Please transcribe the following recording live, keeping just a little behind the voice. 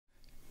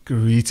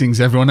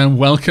Greetings everyone and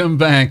welcome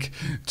back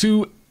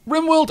to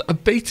Rimworld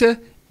Beta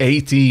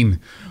 18,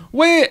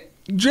 where,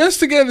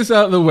 just to get this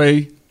out of the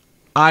way,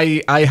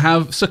 I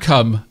have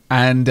succumbed,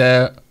 and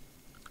to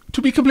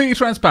be completely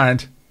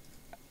transparent,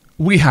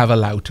 we have a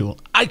Allow tool.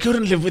 I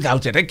couldn't live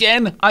without it.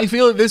 Again, I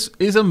feel that this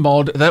is a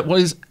mod that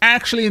was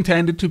actually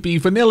intended to be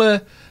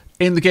vanilla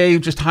in the game,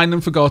 just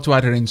Heinlein forgot to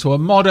add it in, so a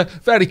modder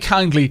very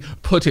kindly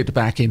put it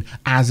back in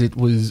as it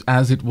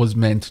was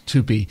meant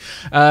to be.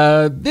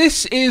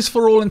 This is,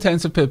 for all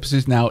intents and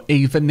purposes now,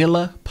 a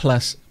vanilla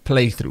plus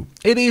playthrough.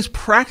 It is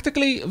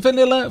practically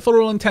vanilla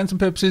for all intents and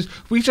purposes.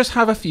 We just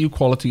have a few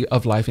quality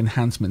of life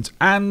enhancements,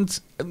 and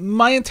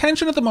my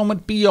intention at the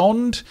moment,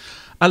 beyond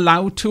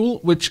Allow tool,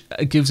 which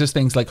gives us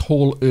things like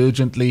haul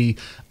urgently,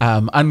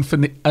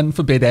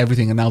 unforbid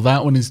everything, and now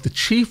that one is the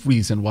chief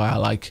reason why I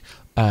like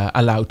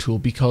Allow tool,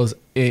 because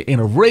in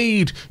a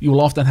raid you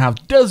will often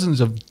have dozens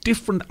of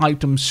different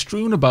items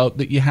strewn about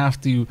that you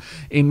have to,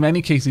 in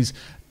many cases,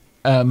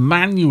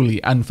 manually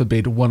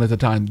unforbid one at a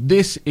time.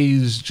 This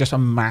is just a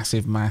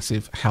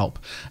massive help.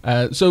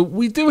 So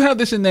we do have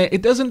this in there.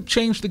 It doesn't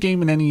change the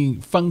game in any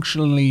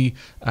functionally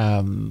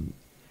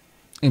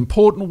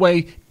important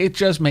way. It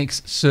just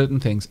makes certain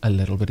things a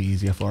little bit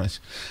easier for us.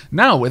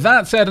 Now, with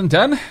that said and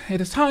done, it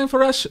is time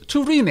for us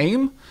to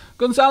rename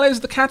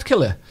Gonzalez the Cat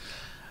Killer.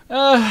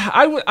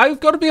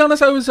 I've got to be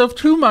honest, I was of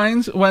two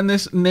minds when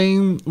this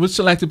name was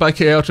selected by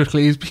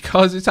Chaotically,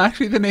 because it's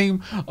actually the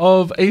name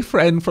of a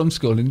friend from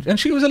school, and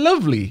she was a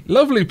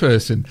lovely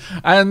person.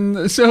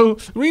 And so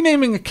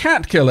renaming a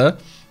cat killer,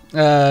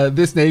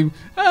 this name,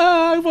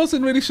 I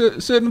wasn't really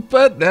certain,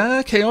 but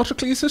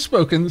Chaotically has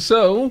spoken,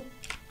 so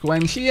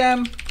Gwen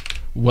Xian,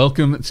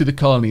 welcome to the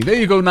colony. There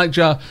you go,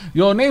 Nightjar.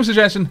 Your name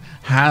suggestion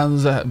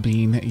has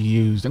been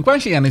used. And Gwen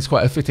Xian is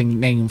quite a fitting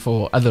name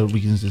for other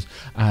reasons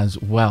as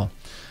well.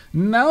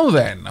 Now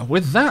then,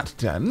 with that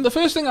done, the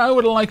first thing I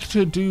would like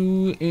to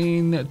do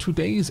in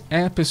today's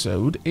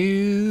episode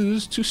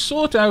is to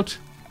sort out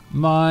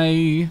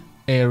my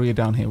area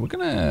down here. We're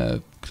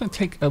gonna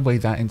take away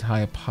that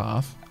entire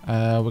path.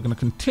 We're gonna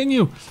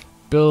continue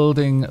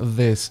building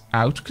this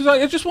out, because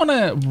I just want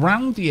to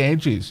round the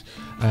edges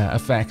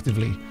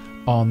effectively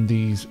on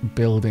these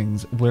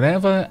buildings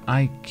wherever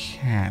I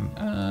can.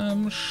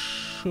 I'm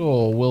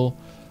sure we'll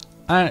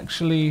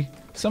actually,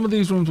 some of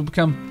these rooms will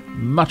become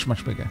much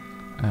bigger.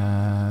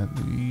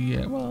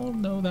 Yeah, well,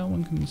 no, that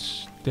one can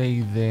stay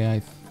there, I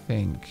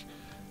think.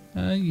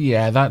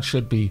 Yeah, that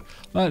should be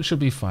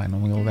fine,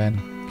 and we'll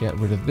then get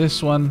rid of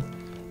this one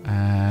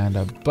and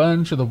a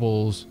bunch of the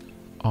walls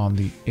on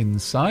the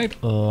inside,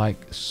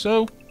 like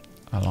so,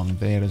 along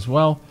there as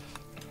well.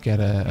 Get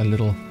a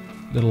little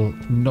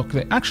nook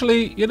there.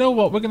 Actually, you know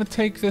what? We're going to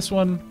take this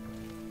one.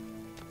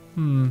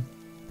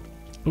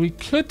 We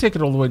could take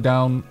it all the way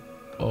down,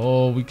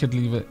 or we could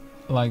leave it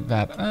like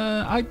that.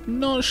 I'm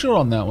not sure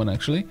on that one,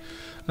 actually.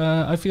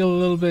 I feel a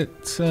little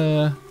bit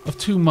of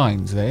two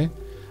minds there.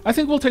 I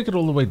think we'll take it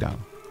all the way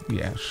down.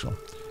 Yeah, sure.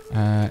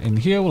 In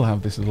here we'll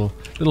have this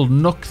little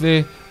nook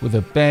there with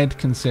a bed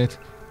can sit,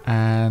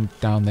 and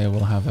down there we'll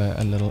have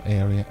a little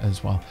area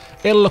as well.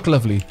 It'll look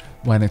lovely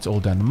when it's all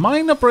done.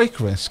 Minor break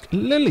risk.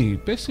 Lily,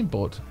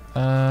 Bissimbot.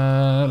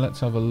 Let's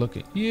have a look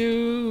at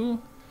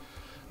you.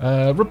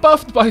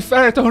 Rebuffed by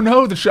Ferret. Oh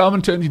no, the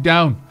shaman turned you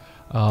down.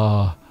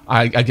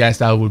 I guess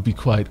that would be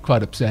quite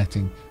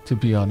upsetting, to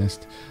be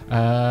honest.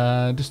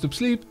 Disturb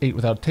sleep, ate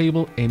without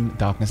table, in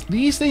darkness.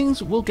 These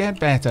things will get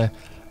better.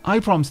 I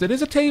promise. There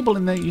is a table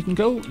in there. You can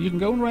go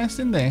and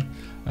rest in there.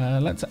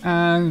 Let's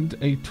add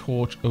a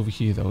torch over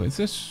here, though. Is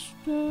this?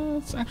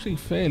 It's actually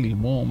fairly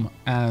warm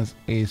as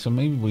is, so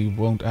maybe we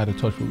won't add a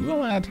torch, but we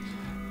will add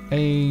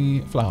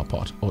a flower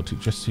pot or two,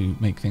 just to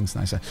make things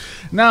nicer.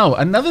 Now,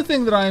 another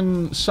thing that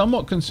I'm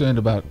somewhat concerned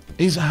about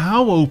is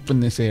how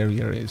open this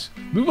area is.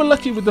 We were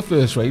lucky with the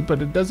first raid,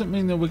 but it doesn't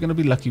mean that we're going to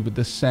be lucky with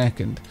the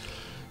second.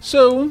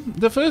 So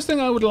the first thing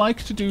I would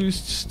like to do is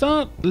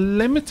start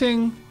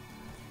limiting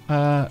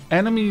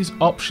enemies'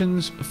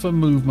 options for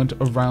movement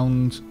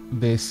around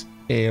this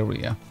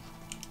area.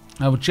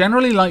 I would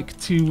generally like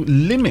to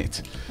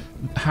limit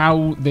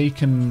how they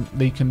can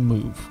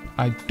move.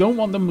 I don't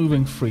want them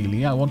moving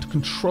freely. I want to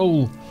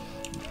control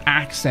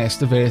access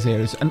to various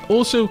areas, and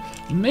also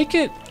make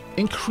it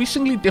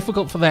increasingly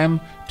difficult for them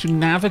to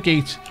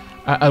navigate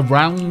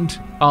around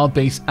our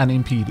base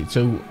unimpeded.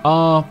 So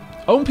our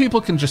own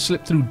people can just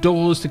slip through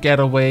doors to get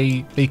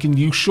away. They can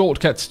use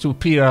shortcuts to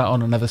appear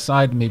on another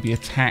side, maybe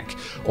attack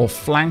or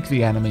flank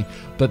the enemy,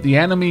 but the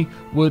enemy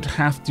would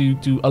have to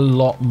do a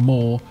lot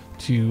more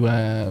to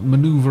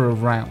maneuver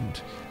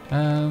around.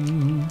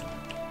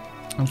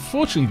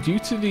 Unfortunately, due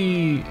to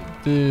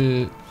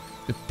the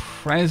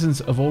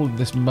presence of all of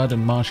this mud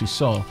and marshy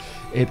soil,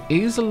 it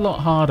is a lot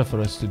harder for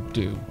us to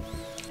do.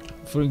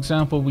 For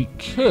example, we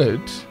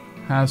could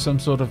have some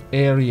sort of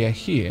area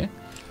here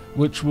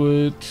which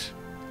would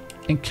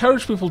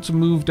encourage people to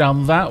move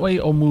down that way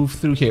or move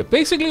through here.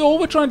 Basically, all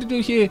we're trying to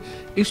do here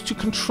is to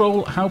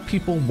control how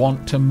people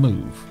want to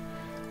move,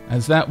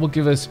 as that will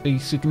give us a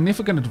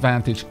significant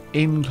advantage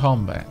in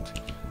combat.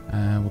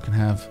 We can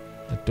have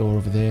a door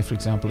over there, for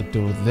example, a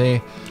door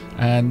there.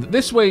 And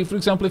this way, for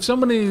example, if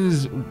someone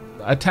is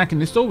attacking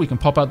this door, we can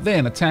pop out there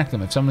and attack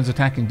them. If someone's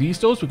attacking these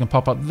doors, we can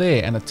pop out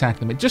there and attack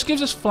them. It just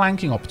gives us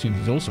flanking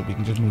opportunities also. We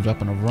can just move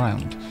up and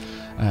around.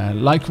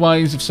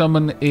 Likewise, if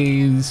someone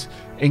is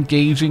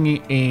engaging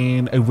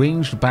in a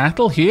ranged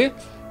battle here,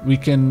 we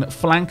can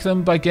flank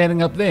them by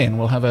getting up there, and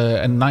we'll have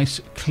a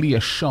nice clear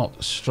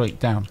shot straight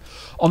down.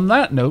 On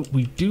that note,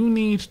 we do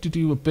need to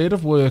do a bit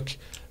of work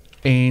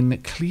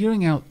in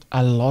clearing out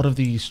a lot of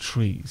these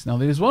trees. Now,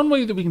 there's one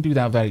way that we can do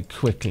that very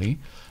quickly,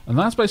 and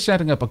that's by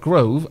setting up a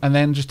grove and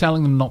then just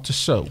telling them not to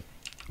sow.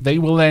 They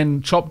will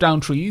then chop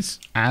down trees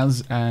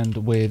as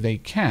and where they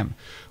can,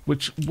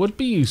 which would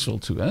be useful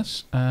to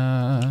us.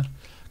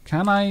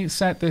 Can I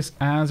set this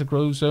as a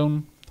grove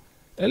zone?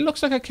 It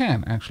looks like I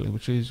can, actually,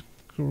 which is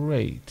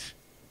great.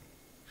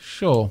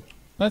 Sure.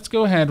 Let's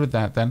go ahead with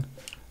that, then.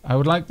 I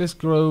would like this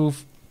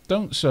grove.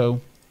 Don't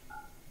sow.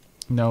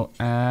 No,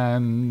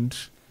 and...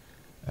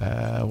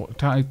 what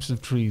types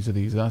of trees are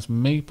these? That's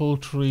maple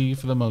tree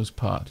for the most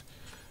part.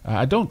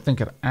 I don't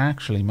think it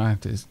actually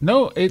matters.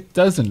 No, it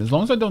doesn't. As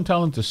long as I don't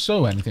tell them to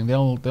sow anything,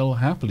 they'll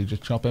happily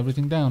just chop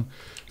everything down.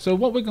 So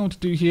what we're going to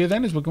do here,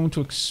 then, is we're going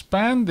to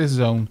expand this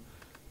zone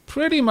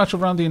pretty much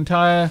around the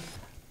entire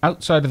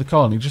outside of the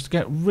colony, just to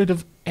get rid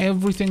of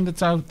everything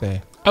that's out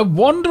there. A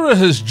wanderer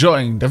has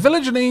joined. A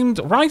villager named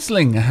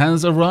Riesling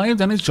has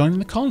arrived and is joining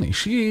the colony.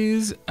 She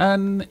is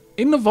an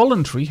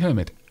involuntary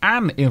hermit.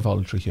 An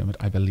involuntary hermit,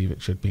 I believe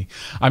it should be.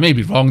 I may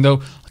be wrong,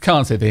 though. I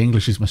can't say the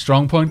English is my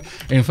strong point.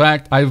 In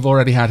fact, I've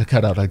already had to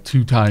cut out like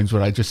 2 times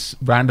where I just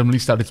randomly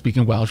started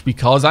speaking Welsh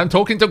because I'm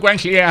talking to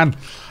Gwenllian.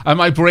 And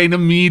my brain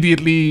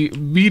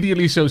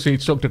immediately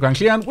associates talking to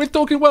Gwenllian with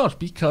talking Welsh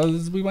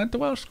because we went to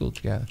Welsh school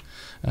together.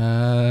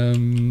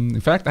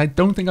 In fact, I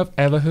don't think I've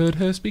ever heard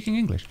her speaking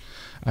English.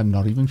 I'm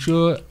not even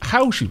sure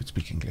how she would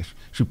speak English.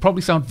 She would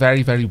probably sound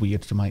very, very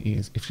weird to my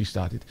ears if she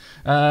started.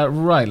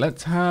 Right,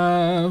 let's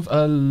have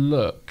a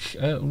look.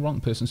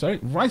 Wrong person, sorry.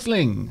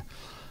 Riesling.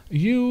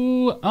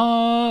 You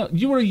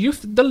were a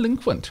youth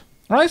delinquent.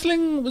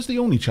 Riesling was the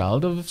only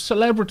child of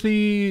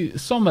celebrity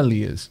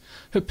sommeliers.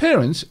 Her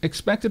parents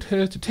expected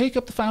her to take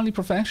up the family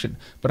profession,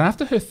 but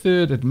after her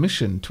 3rd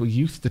admission to a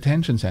youth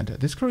detention centre,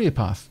 this career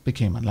path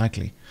became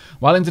unlikely.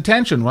 While in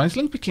detention,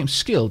 Riesling became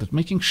skilled at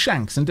making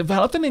shanks and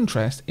developed an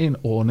interest in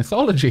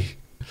ornithology.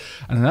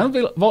 And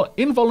an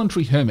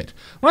involuntary hermit,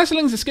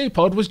 Riesling's escape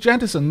pod was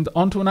jettisoned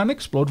onto an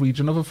unexplored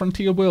region of a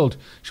frontier world.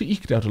 She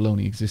eked out a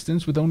lonely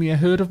existence with only a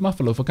herd of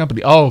Muffalo for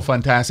company. Oh,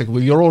 fantastic.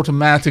 Well, you're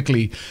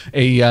automatically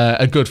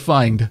a good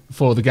find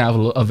for the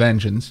Gavel of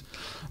Vengeance.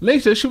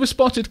 Later, she was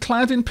spotted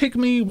clad in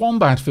pygmy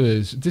wombat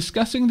furs,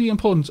 discussing the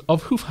importance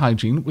of hoof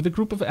hygiene with a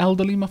group of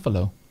elderly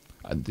Muffalo.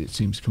 It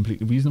seems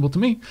completely reasonable to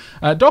me.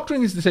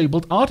 Doctoring is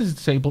disabled, art is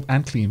disabled,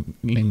 and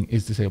cleaning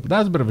is disabled.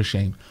 That's a bit of a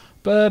shame.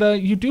 But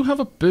you do have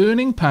a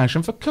burning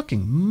passion for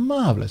cooking.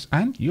 Marvellous.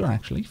 And you're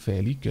actually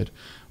fairly good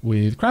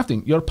with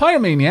crafting. You're a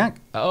pyromaniac.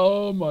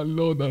 Oh, my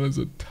lord, that is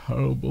a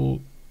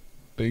terrible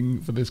thing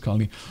for this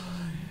colony.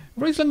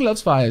 Riesling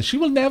loves fires. She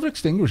will never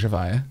extinguish a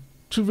fire.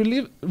 To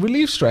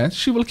relieve stress,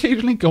 she will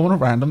occasionally go on a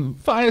random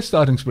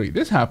fire-starting spree.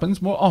 This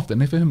happens more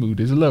often if her mood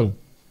is low.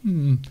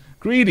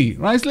 Greedy.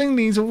 Riesling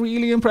needs a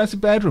really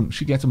impressive bedroom.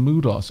 She gets a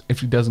mood loss if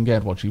she doesn't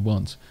get what she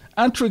wants.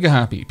 And trigger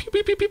happy. Pew,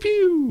 pew, pew, pew,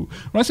 pew.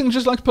 Riesling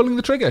just likes pulling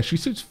the trigger. She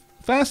shoots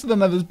faster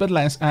than others, but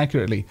less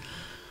accurately.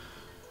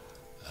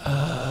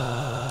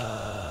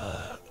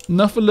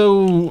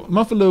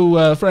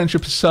 Muffalo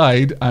friendship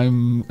aside,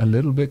 I'm a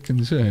little bit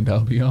concerned,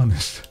 I'll be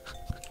honest.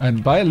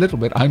 And by a little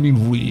bit, I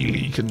mean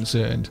really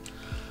concerned.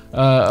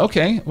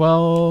 Okay,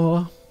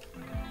 well,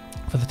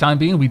 for the time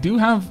being, we do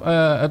have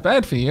a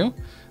bed for you.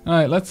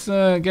 Alright, let's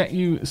get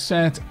you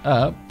set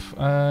up.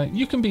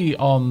 You can be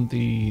on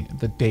the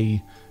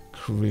day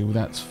crew,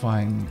 that's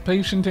fine.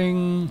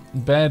 Patienting,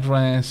 bed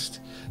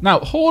rest. Now,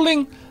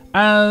 hauling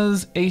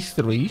as a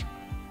 3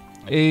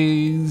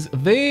 is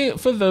there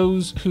for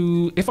those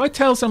who, if I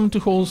tell someone to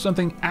haul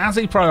something as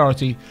a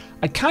priority,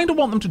 I kind of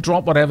want them to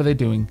drop whatever they're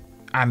doing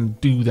and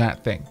do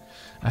that thing.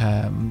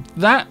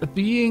 That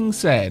being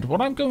said,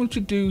 what I'm going to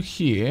do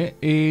here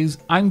is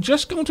I'm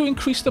just going to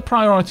increase the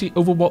priority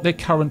over what their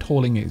current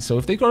hauling is. So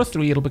if they've got a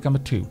 3, it'll become a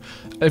 2.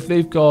 If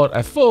they've got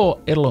a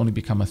 4, it'll only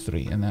become a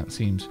 3, and that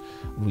seems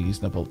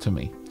reasonable to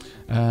me.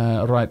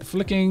 Right,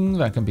 flicking,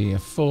 that can be a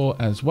 4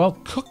 as well.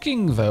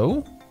 Cooking,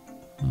 though,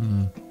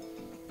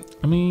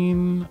 I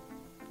mean,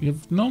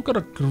 you've not got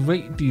a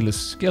great deal of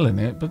skill in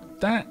it,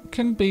 but that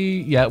can be,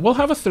 yeah, we'll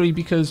have a 3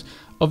 because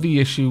of the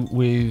issue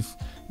with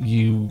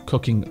you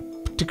cooking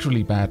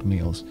particularly bad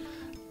meals.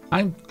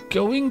 I'm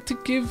going to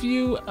give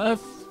you a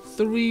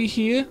 3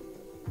 here.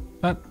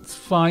 That's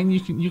fine.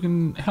 You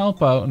can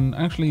help out, and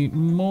actually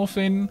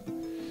Morphin,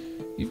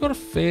 you've got a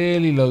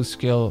fairly low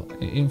skill.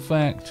 In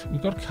fact,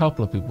 we've got a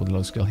couple of people with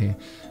low skill here.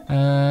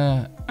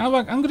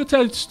 Aavak, I'm going to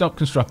tell you to stop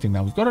constructing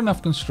now. We've got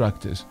enough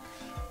constructors.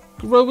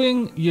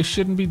 Growing, you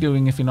shouldn't be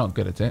doing if you're not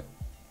good at it.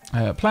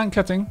 Plant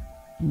cutting,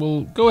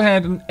 we'll go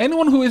ahead, and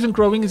anyone who isn't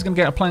growing is going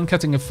to get a plant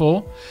cutting of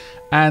 4.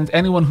 And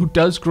anyone who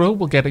does grow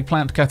will get a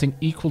plant cutting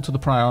equal to the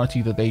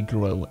priority that they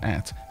grow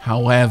at.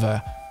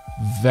 However,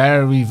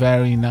 very,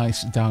 very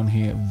nice down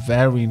here.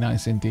 Very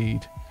nice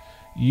indeed.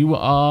 You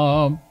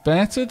are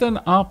better than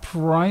our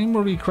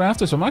primary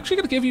crafter. So I'm actually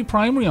going to give you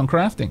primary on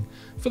crafting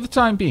for the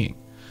time being.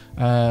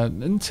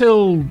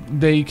 Until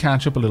they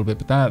catch up a little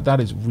bit. But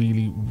that is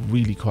really,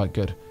 really quite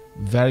good.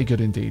 Very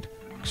good indeed.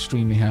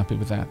 Extremely happy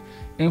with that.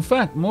 In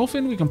fact,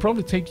 Morphin, we can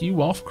probably take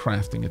you off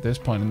crafting at this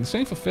point. And the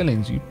same for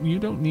fillings. You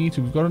don't need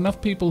to. We've got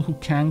enough people who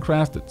can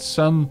craft at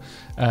some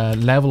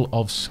level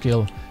of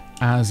skill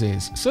as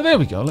is. So there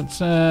we go. Let's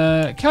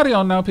carry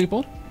on now,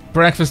 people.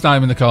 Breakfast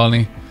time in the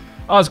colony.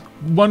 Oh, it's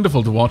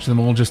wonderful to watch them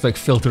all just like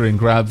filter in,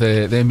 grab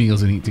their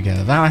meals and eat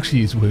together. That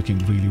actually is working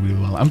really, really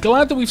well. I'm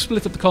glad that we've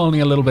split up the colony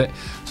a little bit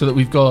so that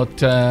we've got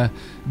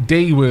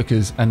day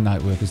workers and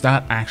night workers.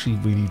 That actually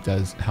really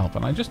does help.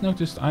 And I just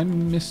noticed I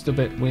missed a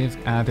bit with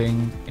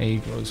adding a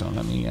grow zone.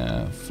 Let me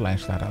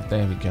flesh that out.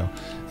 There we go.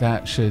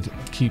 That should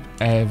keep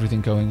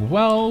everything going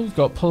well. We've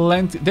got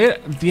plenty.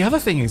 The other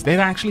thing is they're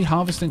actually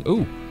harvesting.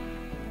 Ooh,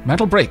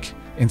 metal break.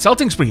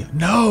 Insulting spree.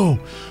 No!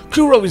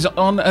 Kuro is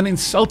on an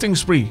insulting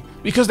spree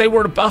because they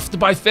were buffed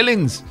by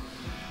fillings.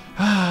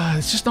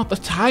 It's just not the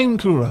time,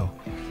 Kuro.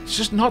 It's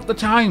just not the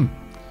time.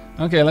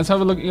 Okay, let's have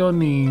a look at your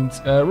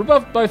needs.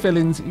 Rebuffed by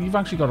fillings. You've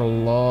actually got a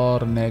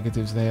lot of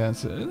negatives there.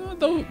 So,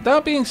 though,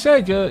 that being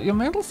said, your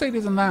mental state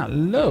isn't that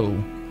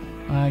low.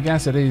 I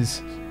guess it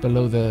is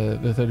below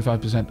the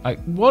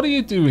 35%. What are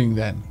you doing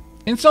then?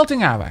 Insulting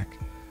Aavak.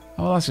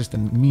 Oh, that's just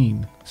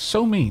mean.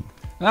 So mean.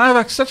 And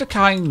Aavak's such a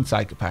kind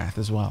psychopath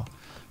as well.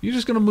 You're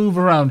just going to move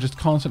around just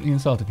constantly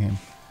insulting him.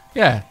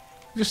 Yeah,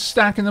 just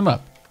stacking them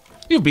up.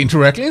 You've been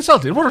directly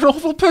insulted. What an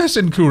awful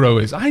person Kuro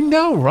is. I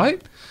know, right?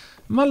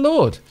 My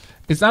lord.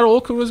 Is that all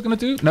Kuro's going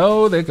to do?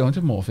 No, they're going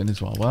to Morphin as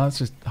well. Well, that's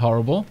just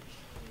horrible.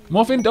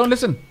 Morphin, don't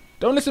listen.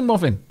 Don't listen,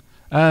 Morphin.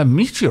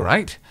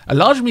 Meteorite. A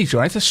large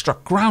meteorite has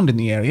struck ground in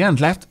the area and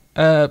left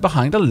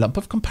behind a lump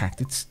of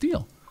compacted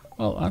steel.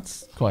 Well,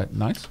 that's quite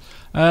nice.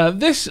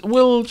 This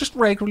will just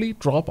regularly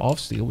drop off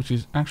steel, which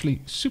is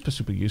actually super,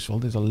 super useful.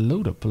 There's a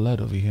load of blood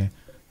over here.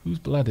 Whose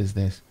blood is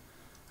this?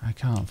 I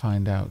can't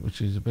find out, which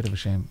is a bit of a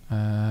shame.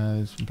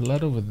 There's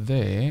blood over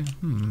there.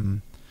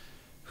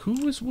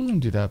 Who was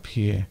wounded up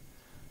here?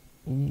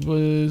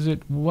 Was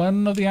it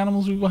one of the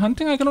animals we were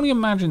hunting? I can only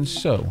imagine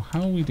so.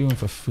 How are we doing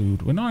for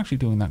food? We're not actually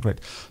doing that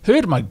great.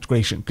 Herd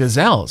migration.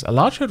 Gazelles. A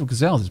large herd of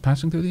gazelles is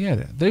passing through the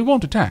area. They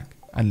won't attack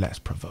unless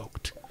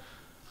provoked.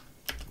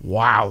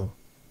 Wow.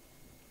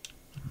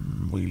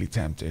 Really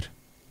tempted.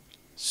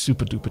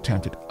 Super duper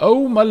tempted.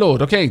 Oh my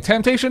lord. Okay,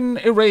 temptation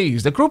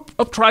erased. A group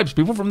of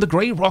tribespeople from the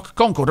Grey Rock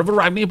Concord have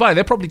arrived nearby.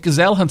 They're probably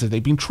gazelle hunters.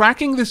 They've been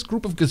tracking this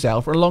group of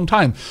gazelle for a long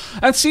time.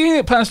 And seeing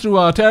it pass through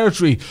our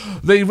territory,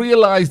 they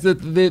realized that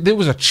there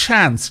was a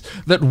chance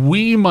that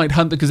we might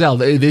hunt the gazelle.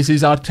 This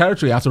is our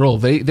territory after all.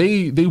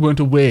 They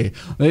weren't aware.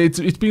 It's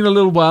been a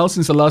little while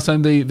since the last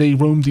time they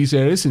roamed these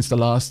areas, since the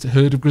last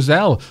herd of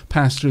gazelle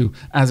passed through,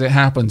 as it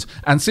happens.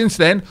 And since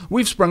then,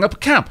 we've sprung up a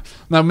camp.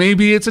 Now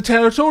maybe it's a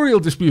territorial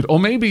dispute, or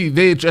maybe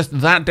they're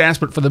just that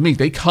desperate for the meat.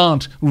 They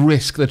can't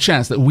risk the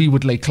chance that we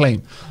would lay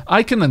claim.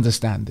 I can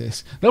understand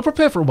this. They'll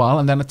prepare for a while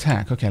and then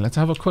attack. Okay, let's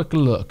have a quick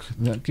look.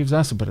 That gives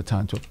us a bit of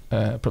time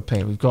to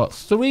prepare. We've got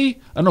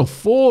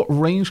 4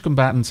 ranged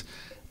combatants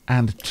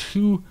and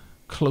 2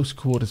 close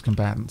quarters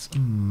combatants.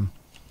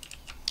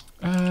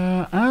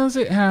 As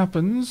it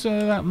happens,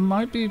 that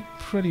might be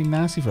pretty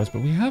nasty for us,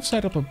 but we have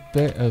set up a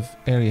bit of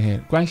area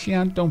here.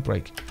 Guanxian, don't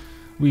break.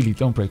 Really,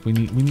 don't break. We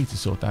need to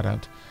sort that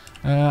out.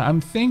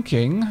 I'm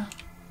thinking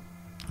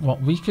what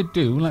we could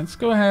do, let's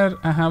go ahead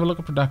and have a look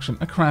at production,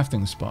 a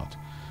crafting spot.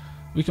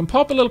 We can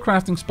pop a little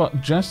crafting spot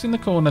just in the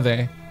corner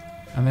there,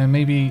 and then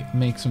maybe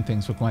make some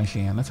things for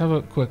Guanxian. Let's have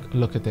a quick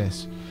look at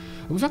this.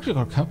 We've actually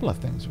got a couple of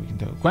things we can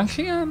do.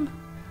 Guanxian,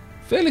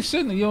 fairly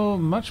certain that you're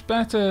much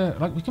better.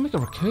 Like, we can make a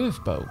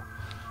recurve bow.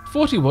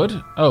 40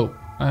 wood. Oh,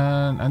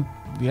 and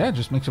yeah,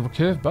 just makes a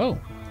recurve bow.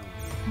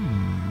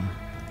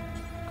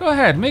 Go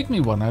ahead, make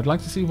me one. I'd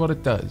like to see what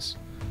it does.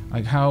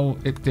 Like how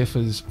it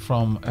differs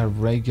from a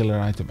regular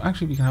item.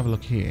 Actually, we can have a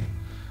look here.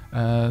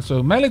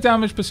 So melee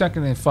damage per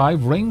second in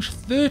 5, range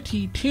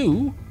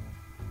 32,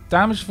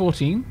 damage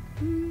 14.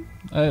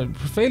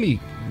 Fairly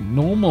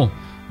normal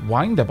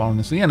wind-up,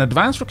 honestly. An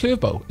advanced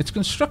recurve bow. Its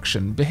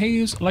construction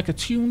behaves like a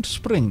tuned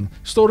spring,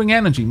 storing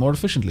energy more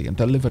efficiently and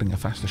delivering a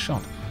faster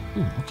shot.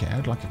 Ooh, okay,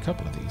 I'd like a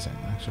couple of these,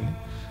 actually.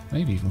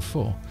 Maybe even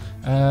 4.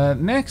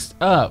 Next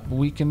up,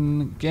 we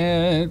can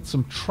get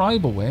some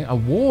tribal wear. A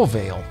war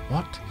veil.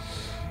 What?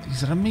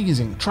 These are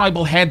amazing.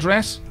 Tribal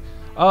headdress.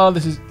 Oh,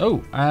 this is...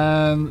 Oh,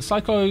 and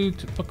psychoid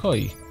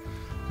pakoi.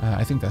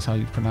 I think that's how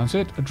you pronounce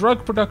it. A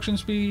drug production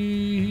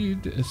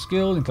speed,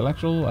 skill,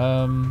 intellectual.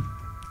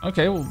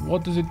 Okay, well,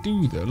 what does it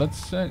do, though?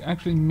 Let's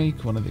actually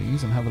make one of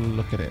these and have a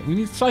look at it. We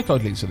need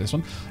psychoid leads for this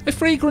one. A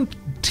fragrant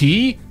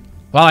tea.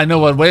 Well, I know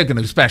what we're going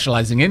to be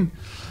specializing in.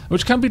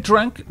 Which can be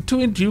drank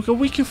to induce a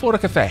weak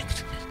euphoric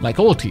effect, like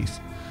all teas.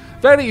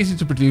 Very easy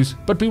to produce,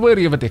 but be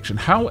wary of addiction.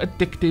 How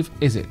addictive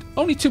is it?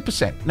 Only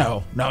 2%.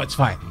 No, it's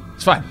fine.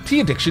 It's fine. Tea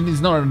addiction is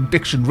not an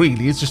addiction,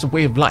 really. It's just a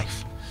way of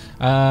life.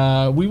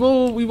 We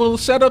will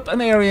set up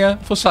an area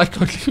for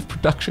psychoid leaf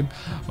production.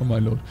 Oh my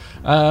lord.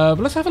 But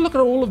let's have a look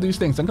at all of these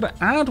things. I'm going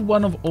to add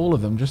one of all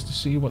of them just to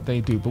see what they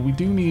do. But we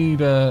do need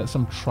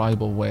some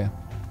tribal wear.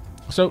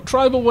 So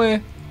tribal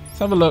wear, let's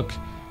have a look.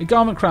 A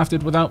garment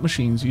crafted without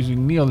machines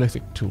using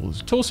Neolithic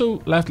tools. Torso,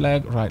 left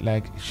leg, right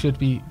leg should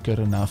be good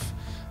enough.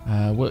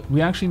 We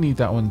actually need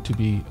that one to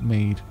be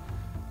made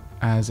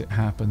as it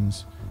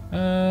happens.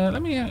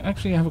 Let me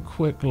actually have a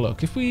quick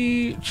look. If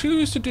we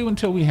choose to do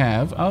until we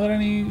have, are there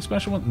any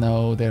special ones?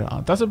 No, there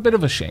aren't. That's a bit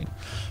of a shame.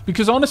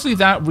 Because honestly,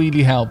 that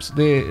really helps.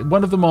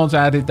 One of the mods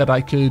added that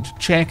I could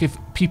check if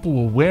people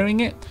were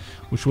wearing it,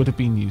 which would have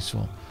been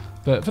useful.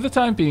 But for the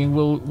time being,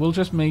 we'll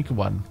just make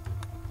one.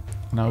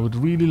 And I would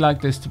really like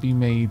this to be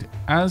made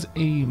as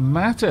a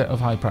matter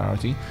of high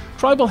priority.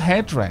 Tribal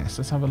headdress.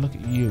 Let's have a look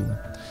at you.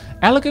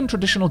 Elegant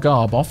traditional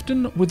garb,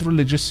 often with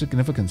religious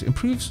significance,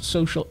 improves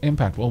social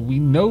impact. Well, we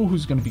know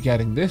who's going to be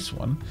getting this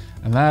one,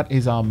 and that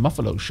is our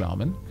Muffalo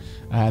shaman.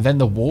 Then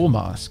the war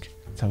mask.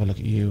 Let's have a look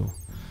at you.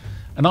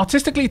 An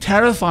artistically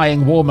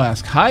terrifying war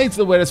mask hides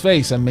the wearer's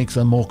face and makes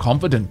them more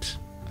confident.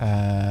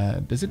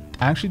 Does it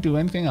actually do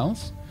anything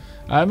else?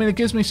 I mean, it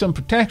gives me some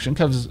protection.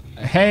 Covers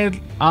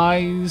head,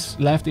 eyes,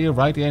 left ear,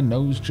 right ear,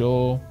 nose,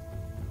 jaw.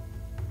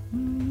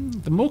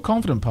 The more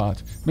confident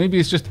part. Maybe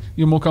it's just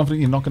you're more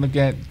confident you're not going to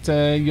get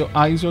your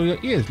eyes or your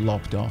ears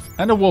lopped off.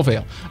 And a war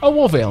veil. A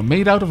war veil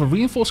made out of a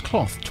reinforced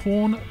cloth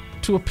torn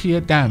to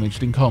appear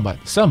damaged in combat.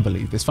 Some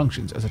believe this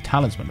functions as a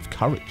talisman of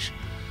courage.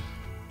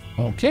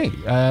 Okay,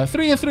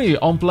 3 and 3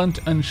 on blunt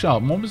and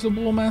sharp. What was the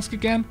war mask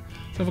again?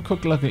 Let's have a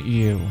quick look at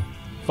you.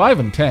 5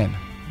 and 10.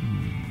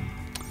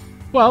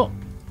 Well,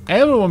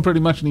 everyone pretty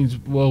much needs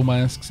war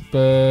masks,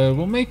 but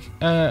we'll make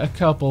a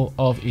couple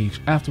of each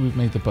after we've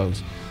made the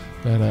bows.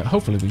 But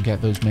hopefully we can get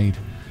those made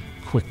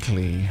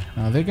quickly.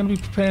 Now they're going to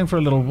be preparing for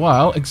a little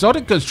while.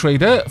 Exotic goods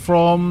trader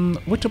from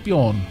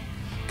Witterbjorn.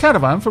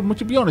 Caravan from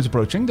Witterbjorn is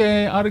approaching.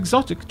 They are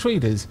exotic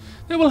traders.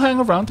 They will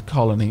hang around the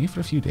colony for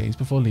a few days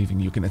before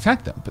leaving. You can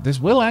attack them, but this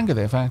will anger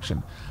their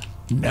faction.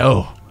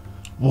 No.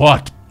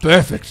 What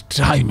perfect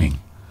timing.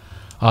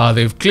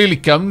 They've clearly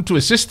come to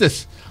assist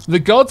us. The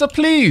gods are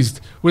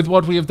pleased with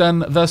what we have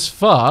done thus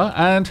far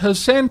and have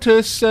sent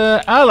us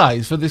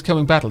allies for this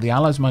coming battle. The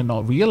allies might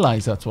not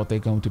realize that's what they're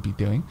going to be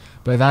doing,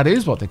 but that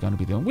is what they're going to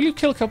be doing. Will you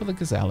kill a couple of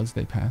gazelle as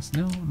they pass?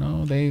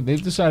 No,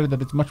 they've decided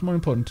that it's much more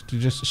important to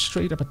just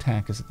straight up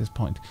attack us at this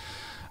point.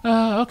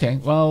 Okay,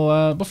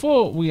 well,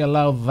 before we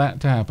allow that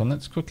to happen,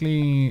 let's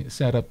quickly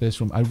set up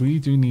this room. I really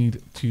do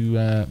need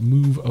to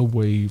move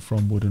away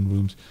from wooden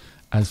rooms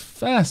as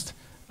fast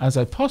as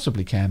I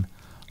possibly can,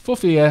 for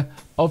fear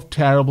of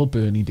terrible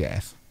burny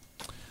death.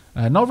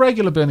 Not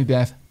regular burny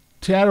death,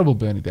 terrible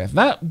burny death.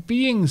 That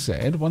being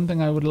said, one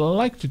thing I would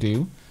like to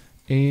do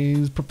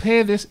is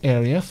prepare this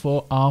area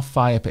for our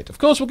fire pit. Of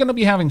course, we're going to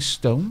be having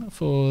stone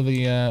for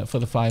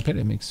the fire pit.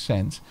 It makes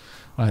sense.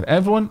 All right,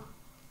 everyone,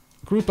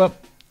 group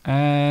up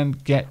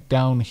and get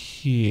down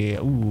here.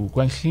 Ooh,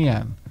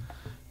 Guanxian,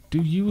 do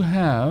you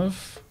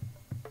have...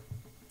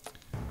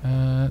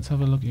 let's have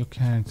a look at your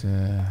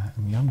character.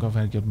 You haven't got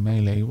very good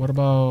melee. What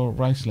about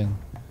Riesling?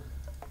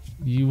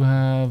 You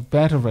have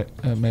better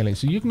melee.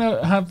 So you can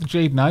have the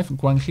jade knife and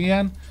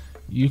Guanxian.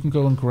 You can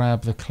go and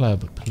grab the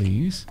club,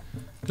 please.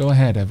 Go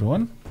ahead,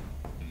 everyone.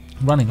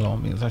 Running low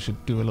on meals. I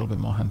should do a little bit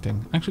more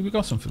hunting. Actually, we've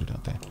got some food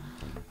out there.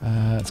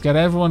 Let's get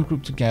everyone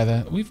grouped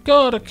together. We've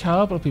got a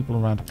couple of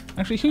people around.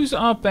 Actually, who's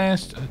our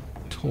best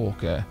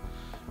talker?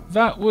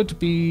 That would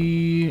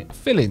be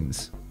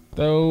Fillins.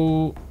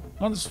 Though...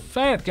 once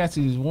Ferret gets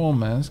his war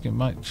mask, it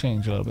might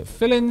change a little bit.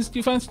 Fillins, do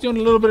you fancy doing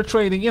a little bit of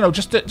trading? You know,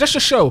 just to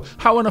show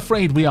how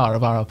unafraid we are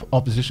of our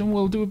opposition.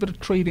 We'll do a bit of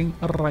trading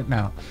right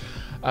now.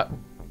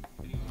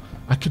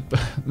 I could...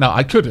 no,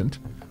 I couldn't.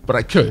 But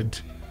I could.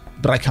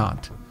 But I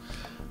can't.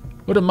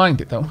 Wouldn't mind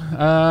it, though.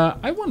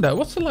 I wonder,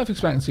 what's the life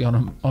expectancy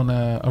on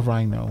a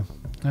rhino?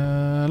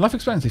 Life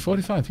expectancy,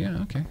 45.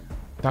 Yeah, okay.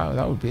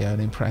 That would be an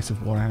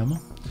impressive war animal.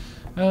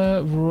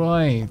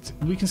 Right.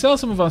 We can sell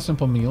some of our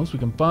simple meals. We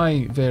can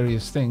buy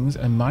various things.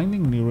 A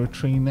mining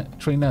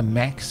neurotrainer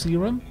mech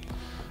serum.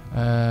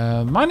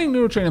 Mining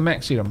neurotrainer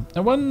mech serum.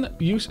 A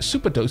one-use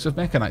super dose of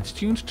mechanites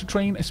tuned to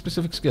train a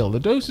specific skill. The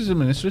dose is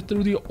administered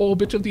through the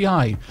orbit of the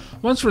eye.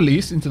 Once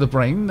released into the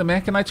brain, the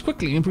mechanites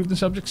quickly improve the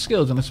subject's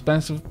skills in a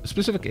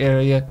specific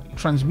area,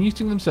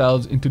 transmuting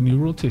themselves into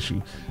neural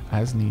tissue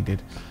as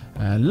needed.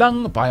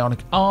 Lung,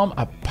 bionic arm,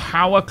 a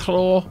power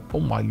claw. Oh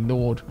my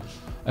lord.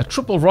 A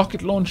triple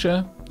rocket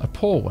launcher, a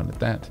poor one at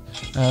that.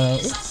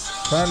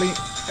 Apparently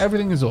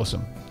everything is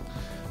awesome.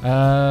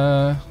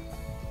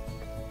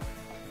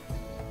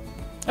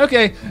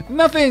 Okay,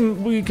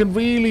 nothing we can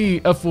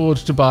really afford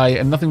to buy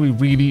and nothing we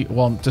really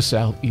want to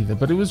sell either.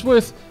 But it was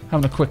worth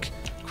having a quick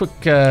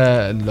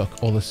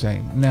look all the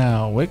same.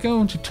 Now, we're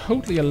going to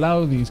totally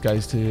allow these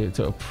guys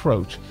to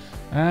approach.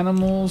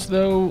 Animals,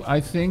 though, I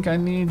think I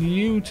need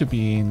you to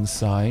be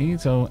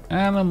inside. So,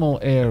 animal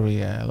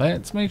area.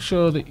 Let's make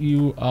sure that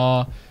you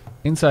are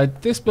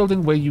inside this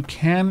building where you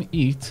can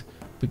eat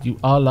but you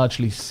are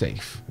largely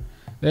safe.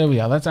 There we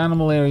are. That's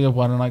animal area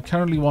 1, and I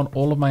currently want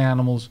all of my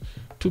animals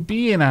to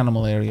be in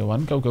animal area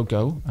 1. Go, go,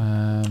 go.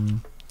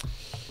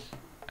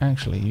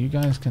 Actually, you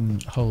guys can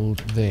hold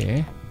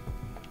there.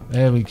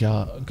 There we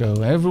go.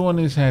 Everyone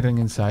is heading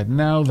inside.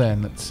 Now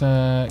then, let's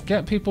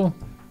get people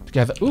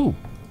together. Ooh!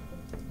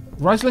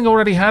 Riesling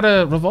already had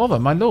a revolver,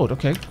 my lord.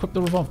 Okay, equip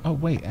the revolver. Oh,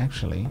 wait,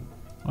 actually.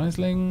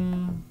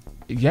 Riesling...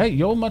 Yeah,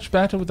 you're much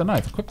better with the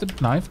knife. Equip the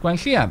knife.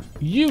 Guanxian,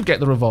 you get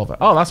the revolver.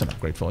 Oh, that's an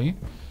upgrade for you.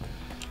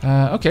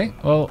 Okay,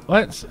 well,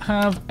 let's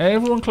have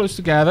everyone close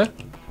together.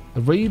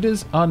 The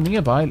raiders are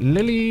nearby.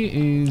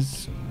 Lily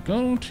is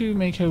going to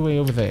make her way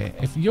over there.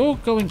 If you're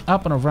going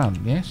up and around,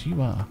 yes,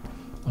 you are.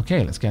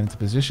 Okay, let's get into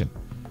position.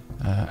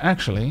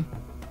 Actually,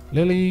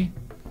 Lily,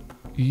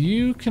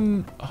 you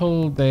can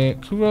hold there.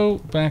 Kuro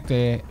back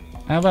there.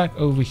 Aavak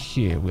over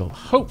here. We'll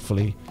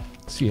hopefully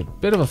see a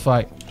bit of a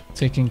fight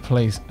taking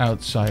place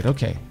outside.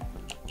 Okay,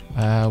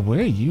 where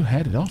are you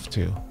headed off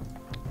to?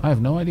 I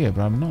have no idea,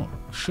 but I'm not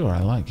sure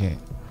I like it.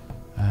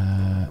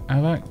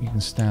 Aavak, you can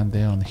stand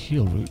there on the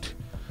heel route.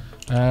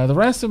 The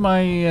rest of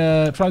my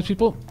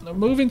tribespeople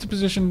move into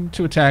position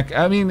to attack.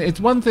 I mean, it's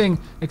one thing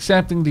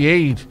accepting the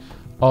aid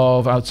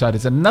of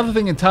outsiders. Another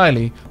thing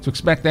entirely to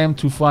expect them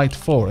to fight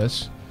for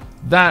us.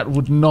 That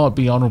would not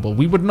be honorable.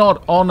 We would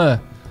not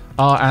honor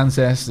our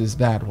ancestors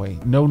that way.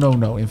 No, no,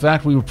 no. In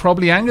fact, we would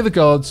probably anger the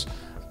gods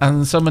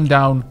and summon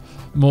down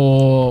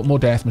more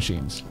death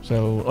machines.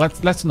 So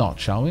let's not,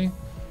 shall we?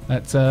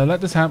 Let's let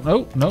this happen.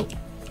 Oh, no.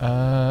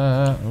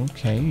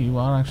 Okay, you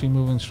are actually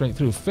moving straight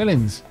through.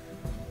 Fill-ins.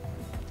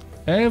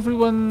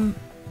 Everyone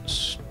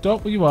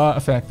stop where you are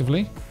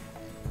effectively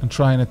and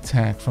try and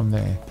attack from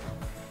there.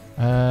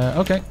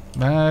 Okay,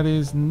 that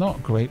is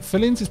not great.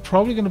 Fill-ins is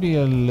probably going to be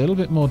a little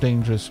bit more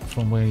dangerous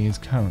from where he is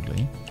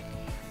currently.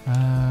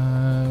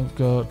 We've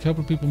got a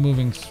couple of people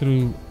moving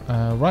through.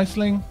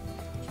 Riesling,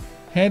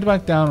 head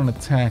back down and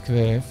attack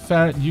there.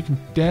 Ferret, you can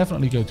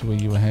definitely go to where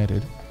you were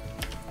headed.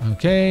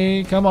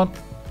 Okay, come on.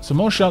 Some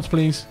more shots,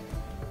 please.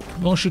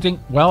 More shooting.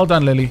 Well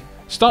done, Lily.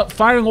 Start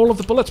firing all of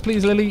the bullets,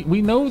 please, Lily.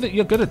 We know that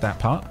you're good at that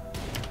part. All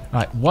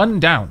right, one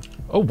down.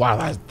 Oh,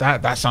 wow,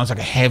 that sounds like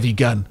a heavy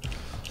gun.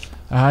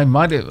 I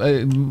might have,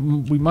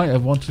 we might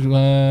have wanted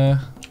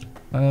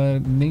to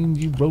name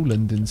you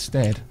Roland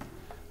instead.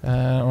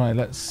 All right,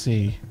 let's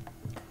see.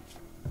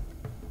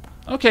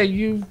 Okay,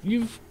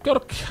 you've got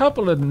a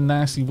couple of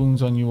nasty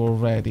wounds on you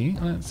already.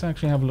 Let's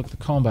actually have a look at the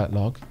combat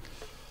log.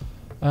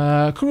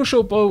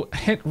 Kurosho bow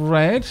hit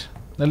red.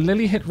 The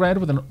Lily hit red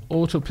with an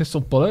auto pistol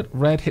bullet.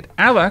 Red hit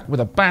Aavak with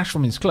a bash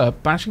from his club,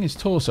 bashing his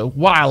torso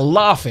while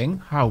laughing.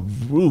 How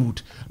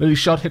rude. Lily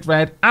shot hit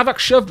red. Aavak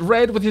shoved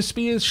red with his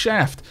spear's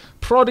shaft,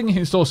 prodding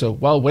his torso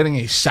while wearing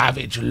a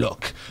savage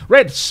look.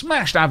 Red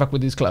smashed Aavak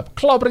with his club,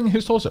 clobbering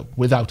his torso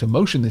without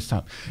emotion this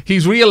time.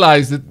 He's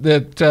realized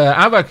that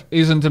Aavak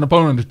isn't an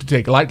opponent to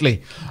take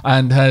lightly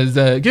and has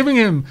given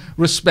him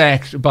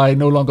respect by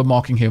no longer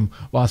mocking him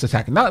whilst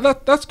attacking.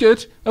 That's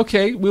good.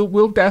 Okay,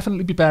 we'll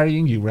definitely be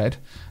burying you, Red.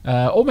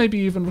 Or maybe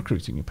even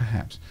recruiting you,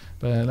 perhaps.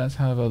 But let's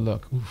have a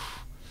look.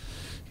 Oof.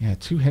 Yeah,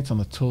 2 hits on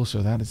the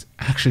torso. That is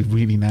actually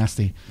really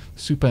nasty.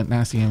 Super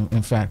nasty,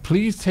 in fact.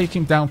 Please take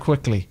him down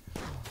quickly.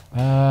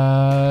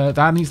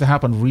 That needs to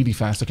happen really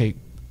fast. Okay,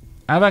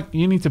 Aavak,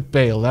 you need to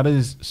bail. That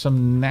is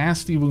some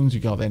nasty wounds you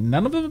got there.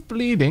 None of them are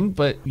bleeding,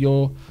 but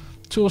your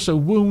torso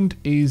wound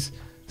is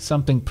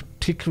something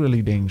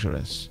particularly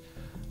dangerous.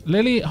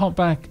 Lily, hop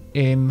back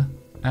in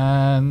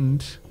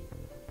and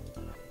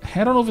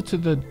head on over to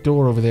the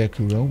door over there,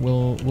 Kuro.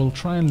 We'll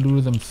try and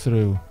lure them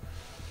through.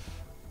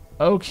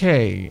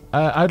 Okay,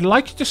 I'd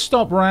like you to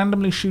stop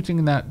randomly shooting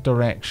in that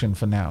direction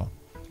for now.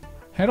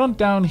 Head on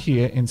down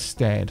here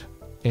instead,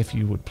 if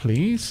you would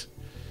please.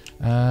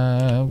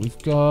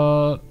 We've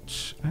got...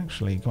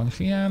 Actually,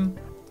 Guanxian,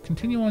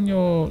 continue on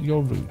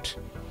your route.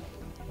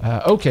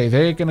 Okay,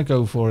 they're going to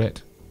go for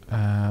it.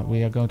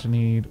 We are going to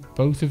need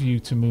both of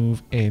you to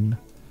move in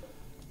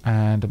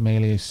and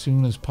melee as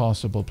soon as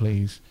possible,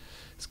 please.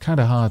 It's kind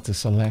of hard to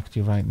select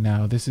you right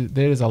now.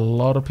 There is a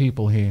lot of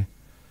people here.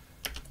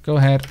 Go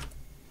ahead.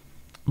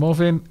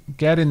 Morph in.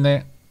 Get in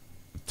there.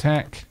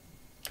 Attack.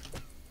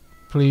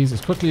 Please,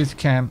 as quickly as you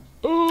can.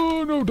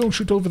 Oh, no, don't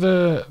shoot over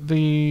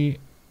the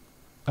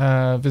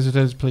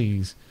visitors,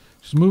 please.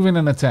 Just move in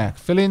and attack.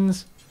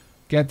 Fill-ins.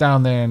 Get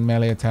down there and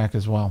melee attack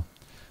as well.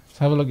 Let's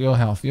have a look at your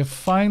health. You're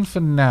fine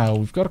for now.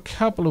 We've got a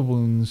couple of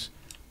wounds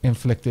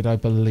inflicted, I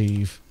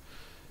believe.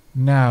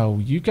 Now,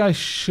 you guys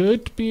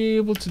should be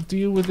able to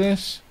deal with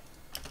this.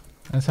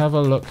 Let's have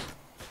a look.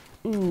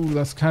 Ooh,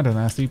 that's kind of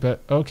nasty,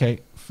 but okay.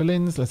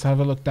 Fill-ins, let's have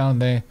a look down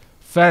there.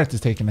 Ferret is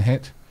taking a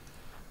hit.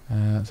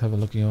 Let's have a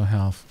look at your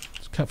health.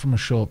 It's cut from a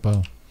short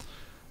bow.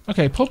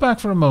 Okay, pull back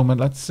for a moment.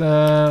 Let's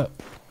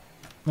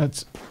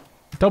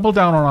double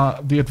down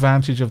on the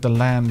advantage of the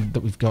land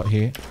that we've got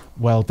here.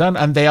 Well done,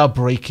 and they are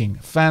breaking.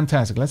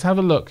 Fantastic. Let's have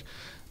a look.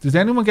 Does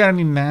anyone get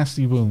any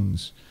nasty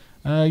wounds?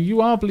 You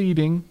are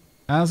bleeding.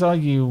 As are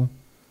you.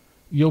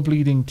 You're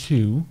bleeding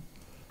too.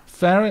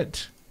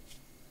 Ferret,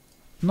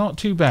 not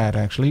too bad,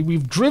 actually.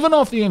 We've driven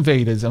off the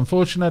invaders.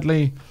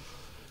 Unfortunately,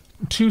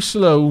 too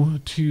slow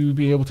to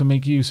be able to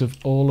make use of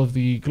all of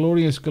the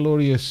glorious,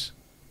 glorious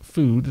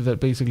food that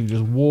basically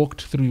just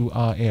walked through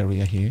our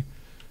area here.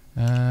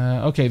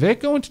 Okay, they're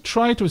going to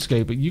try to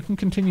escape, but you can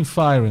continue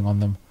firing on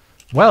them.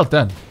 Well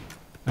done.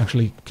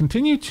 Actually,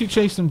 continue to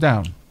chase them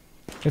down.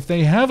 If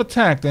they have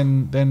attacked,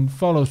 then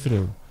follow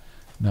through.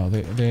 No,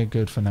 they're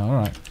good for now. All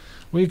right.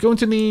 We're going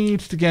to need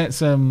to get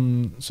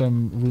some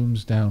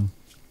rooms down.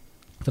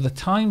 For the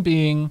time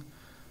being,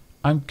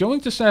 I'm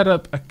going to set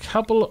up a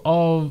couple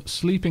of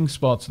sleeping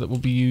spots that will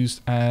be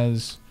used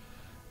as...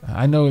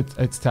 I know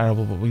it's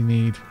terrible, but we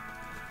need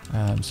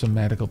some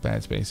medical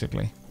beds,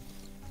 basically.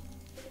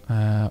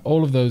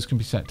 All of those can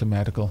be set to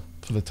medical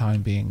for the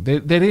time being.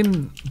 They're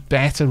in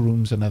better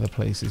rooms than other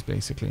places,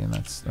 basically, and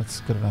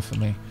that's good enough for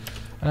me.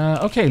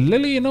 Okay,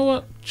 Lily, you know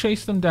what?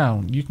 Chase them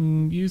down. You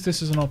can use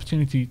this as an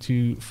opportunity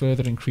to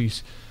further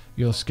increase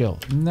your skill.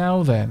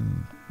 Now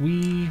then,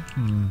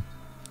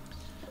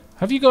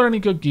 have you got any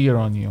good gear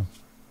on you?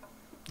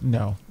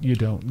 No, you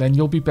don't. Then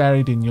you'll be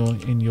buried in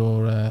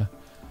your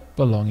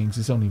belongings.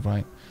 It's only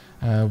right.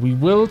 We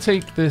will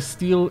take the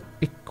steel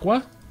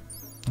iqua.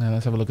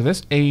 Let's have a look at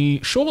this. A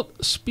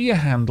short spear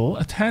handle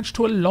attached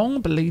to a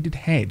long bladed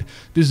head,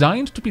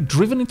 designed to be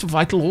driven into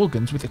vital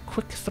organs with a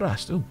quick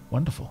thrust. Oh,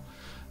 wonderful.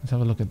 Let's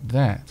have a look at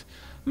that.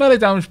 Melee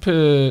damage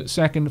per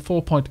second,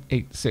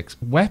 4.86.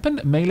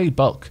 Weapon melee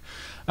bulk.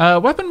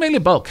 Weapon melee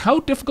bulk. How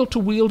difficult to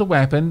wield a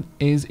weapon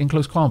is in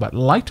close combat.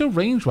 Lighter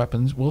range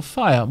weapons will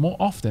fire more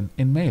often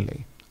in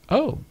melee.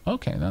 Oh,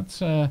 okay.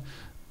 That's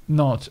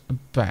not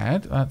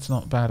bad. That's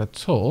not bad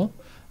at all.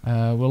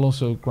 We'll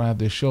also grab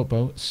this short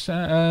bow.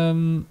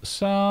 Sam,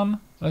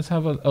 let's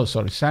have a... Oh,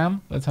 sorry,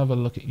 Sam. Let's have a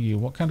look at you.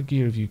 What kind of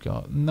gear have you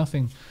got?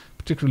 Nothing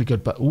particularly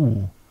good, but...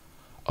 Ooh.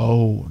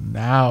 Oh,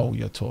 now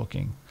you're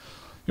talking.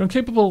 You're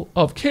incapable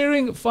of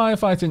carrying,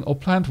 firefighting, or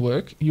plant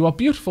work. You are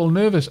beautiful,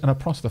 nervous, and a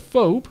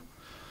prostaphobe.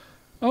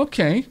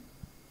 Okay.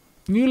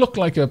 You look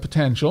like a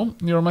potential.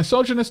 You're a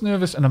misogynist,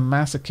 nervous, and a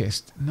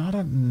masochist. Not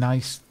a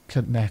nice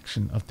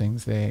connection of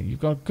things there. You've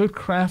got good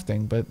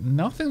crafting, but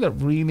nothing that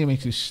really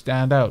makes you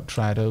stand out,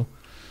 Trado.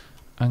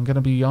 I'm going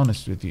to be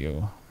honest with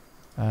you.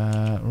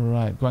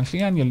 Right.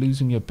 Guanxian, you're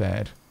losing your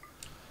bed.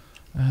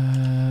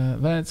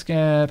 Let's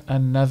get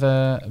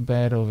another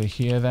bed over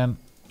here then.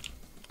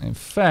 In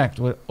fact,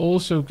 we're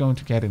also going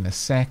to get in a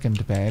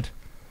second bed.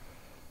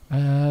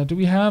 Do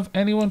we have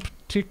anyone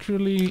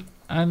particularly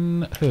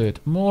unhurt?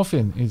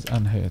 Morphin is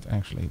unhurt,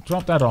 actually.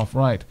 Drop that off.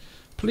 Right.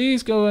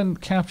 Please go and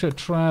capture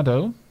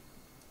Trado.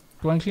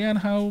 Guanxian,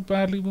 how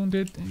badly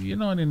wounded? You're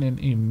not in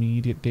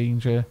immediate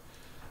danger.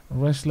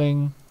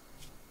 Wrestling.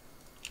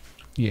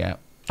 Yeah.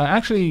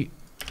 Actually,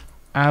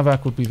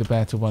 Aavak would be the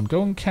better one.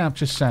 Go and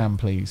capture Sam,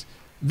 please.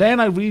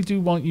 Then I really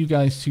do want you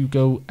guys to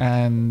go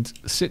and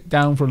sit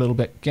down for a little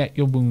bit. Get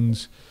your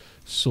wounds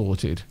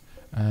sorted.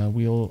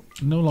 We'll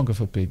no longer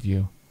forbid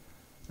you.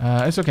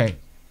 It's okay.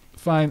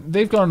 Fine.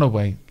 They've gone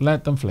away.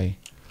 Let them flee.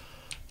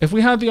 If we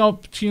had the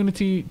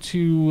opportunity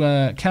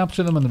to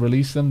capture them and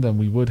release them, then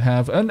we would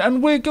have.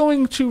 And we're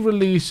going to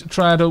release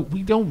Trado.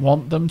 We don't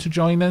want them to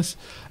join us.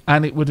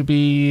 And it would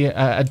be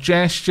a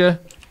gesture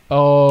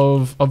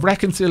of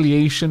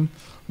reconciliation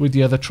with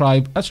the other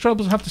tribe. Us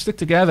tribes have to stick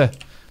together.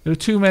 There are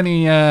too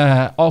many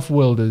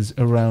off-worlders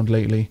around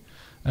lately.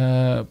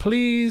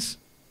 Please.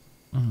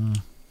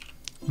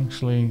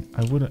 Actually,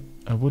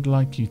 I would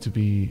like you to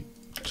be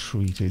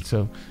treated.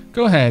 So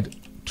go ahead.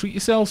 Treat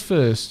yourselves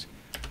first.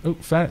 Oh,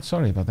 ferret.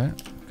 Sorry about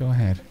that. Go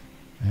ahead.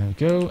 There we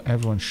go.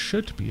 Everyone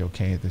should be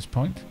okay at this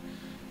point.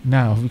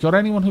 Now, have we got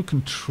anyone who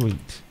can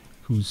treat?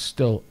 Who's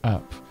still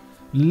up?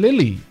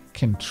 Lily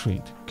can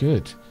treat.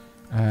 Good.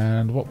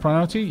 And what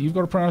priority? You've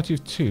got a priority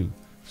of 2.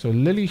 So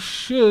Lily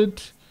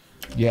should...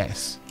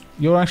 Yes.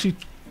 You're actually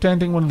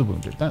tending one of the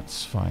wounded.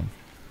 That's fine.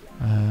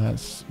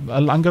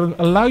 I'm going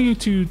to allow you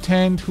to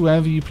tend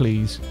whoever you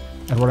please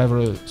at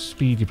whatever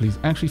speed you please.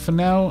 Actually, for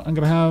now, I'm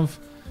going to have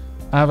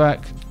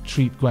Aavak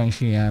treat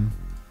Guanxian.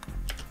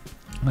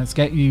 Let's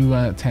get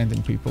you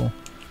tending people.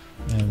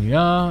 There we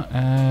are.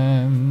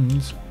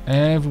 And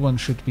everyone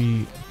should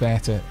be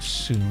better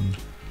soon.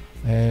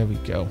 There we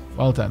go.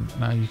 Well done.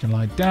 Now you can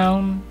lie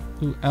down.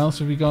 Who else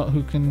have we got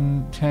who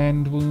can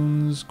tend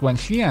wounds?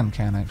 Guanxian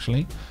can,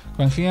 actually.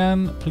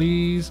 Guanxian,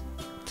 please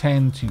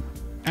tend to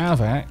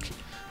Aavak.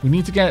 We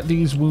need to get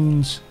these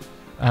wounds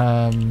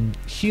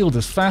healed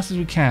as fast as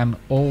we can,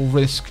 or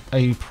risk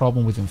a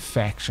problem with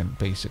infection,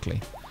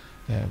 basically.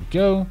 There we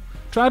go.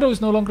 Trado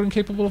is no longer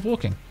incapable of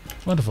walking.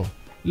 Wonderful.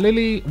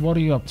 Lily, what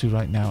are you up to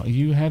right now? Are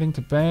you heading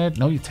to bed?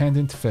 No, you're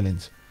tending to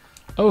fill-ins.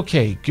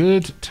 Okay,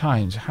 good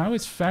times. How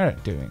is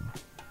Ferret doing?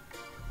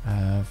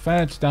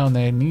 Ferret's down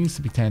there, needs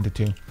to be tended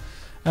to.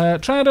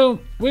 Trado,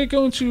 we're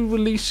going to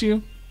release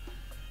you.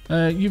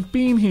 You've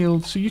been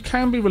healed, so you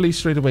can be released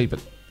straight away.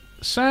 But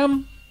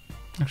Sam,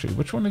 actually,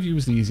 which one of you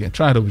was the easier?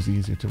 Trado was the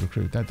easier to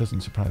recruit. That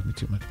doesn't surprise me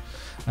too much.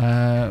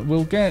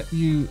 We'll get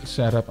you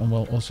set up, and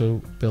we'll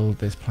also build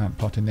this plant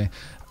pot in there.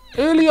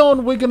 Early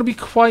on, we're going to be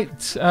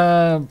quite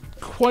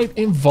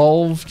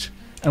involved,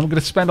 and we're going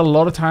to spend a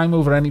lot of time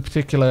over any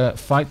particular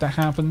fight that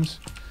happens.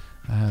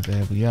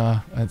 There we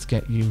are. Let's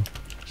get you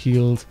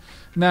healed.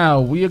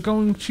 Now, we are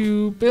going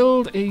to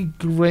build a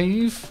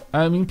grave.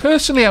 I mean,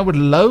 personally, I would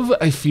love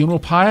a funeral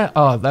pyre.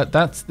 Oh,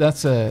 that's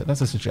a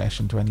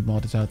suggestion to any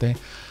modders out there.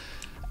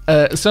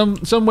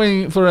 Some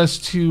way for us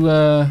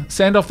to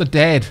send off the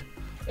dead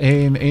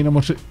in a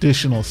more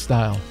traditional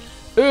style.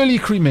 Early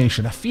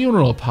cremation, a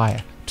funeral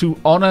pyre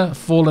to honor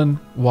fallen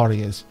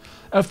warriors.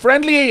 A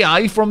friendly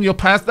AI from your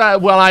past.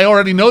 Well, I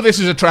already know this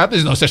is a trap.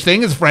 There's no such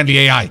thing as a friendly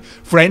AI.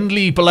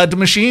 Friendly blood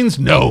machines?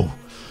 No.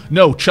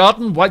 No,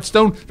 Charlton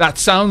Whitestone, that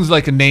sounds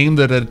like a name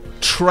that a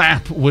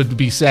trap would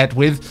be set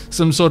with.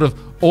 Some sort of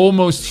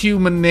almost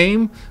human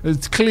name.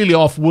 It's clearly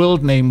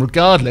off-world name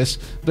regardless,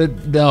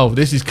 but no,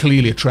 this is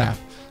clearly a trap.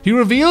 He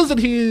reveals that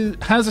he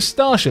has a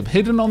starship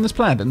hidden on this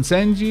planet and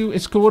sends you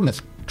its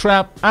coordinates.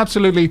 Trap,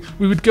 absolutely.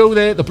 We would go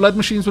there, the blood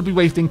machines would be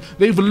waiting.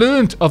 They've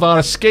learnt of our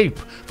escape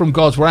from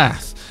God's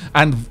wrath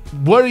and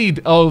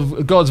worried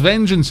of God's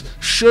vengeance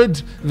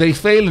should they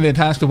fail in their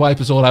task to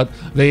wipe us all out.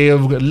 They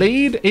have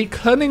laid a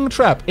cunning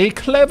trap, a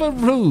clever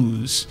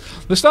ruse.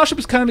 The starship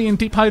is currently in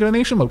deep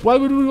hibernation mode. Why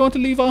would we want to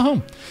leave our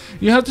home?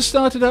 You have to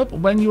start it up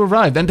when you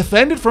arrive, then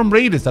defend it from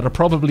raiders that are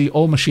probably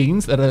all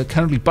machines that are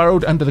currently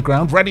burrowed under the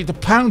ground, ready to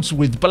pounce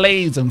with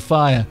blades and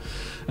fire.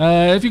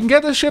 If you can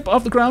get the ship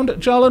off the ground,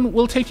 Jarlan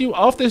will take you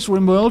off this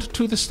Rimworld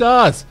to the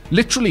stars.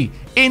 Literally,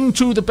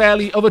 into the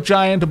belly of a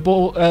giant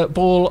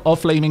ball of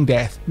flaming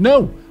death.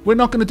 No, we're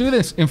not going to do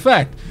this. In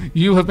fact,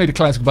 you have made a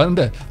classic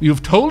blunder.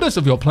 You've told us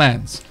of your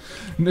plans.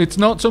 It's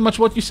not so much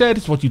what you said,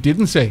 it's what you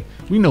didn't say.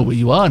 We know where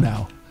you are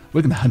now.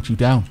 We're going to hunt you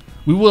down.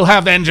 We will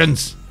have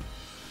vengeance.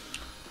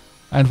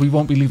 And we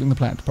won't be leaving the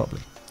planet,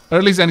 probably. Or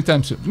at least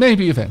anytime soon.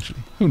 Maybe eventually.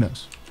 Who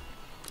knows?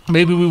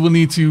 Maybe we will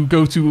need to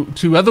go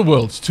to other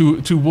worlds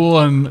to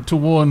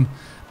warn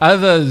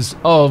others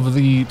of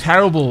the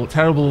terrible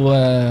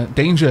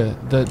danger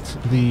that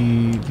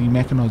the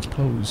mechanoids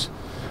pose.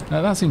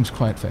 That seems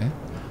quite fair.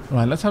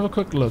 Right, let's have a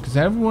quick look. Is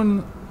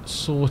everyone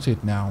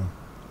sorted now?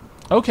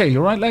 Okay,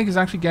 your right leg is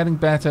actually getting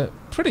better.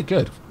 Pretty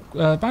good.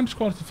 Bandage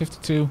quality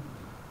 52.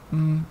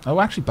 Oh,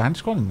 actually,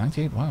 bandage quality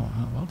 98. Wow,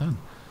 well done.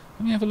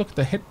 Let me have a look at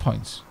the hit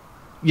points.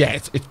 Yeah,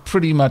 it's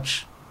pretty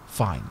much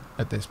fine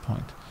at this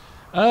point.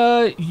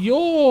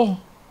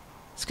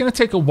 It's going to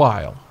take a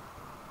while.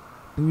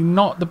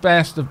 Not the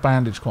best of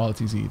bandage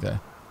qualities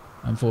either,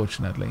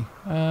 unfortunately.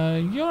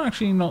 You're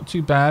actually not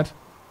too bad.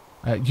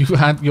 You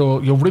had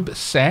your rib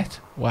set.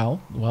 Well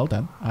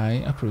done.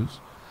 I approve.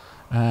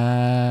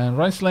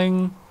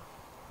 Riesling,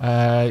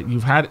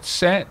 you've had it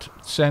set,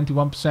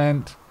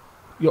 71%.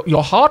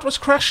 Your heart was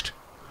crushed.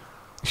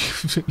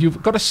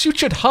 You've got a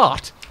sutured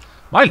heart.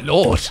 My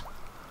lord.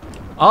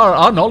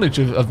 Our knowledge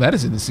of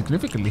medicine is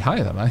significantly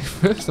higher than I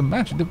first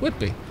imagined it would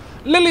be.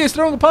 Lily is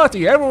throwing a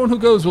party. Everyone who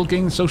goes will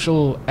gain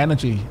social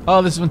energy.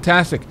 Oh, this is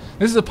fantastic.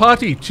 This is a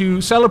party to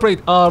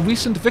celebrate our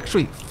recent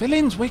victory.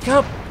 Fill-ins, wake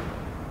up.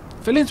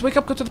 Fill-ins, wake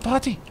up, go to the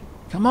party.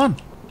 Come on.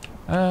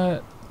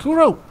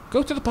 Kuro,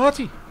 go to the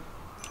party.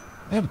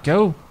 There we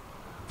go.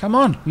 Come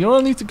on, you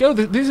all need to go.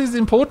 This is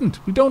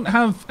important. We don't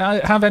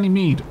have any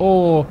mead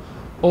or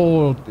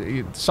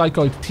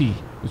psychoid tea,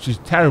 which is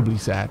terribly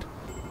sad.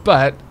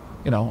 But,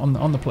 you know,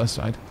 on the plus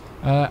side.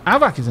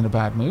 Aavak is in a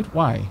bad mood.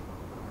 Why?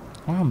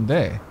 Well, I'm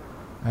there.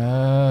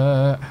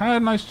 Had a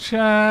nice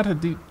chat, a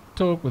deep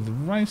talk with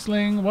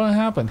Riesling. What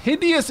happened?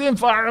 Hideous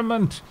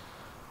environment!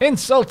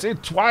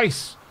 Insulted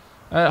twice!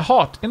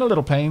 Hot, in a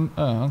little pain.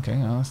 Oh, okay,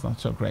 oh, that's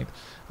not so great.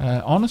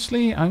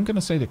 Honestly, I'm going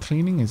to say that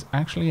cleaning is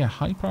actually a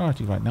high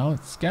priority right now.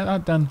 Let's get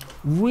that done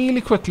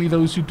really quickly,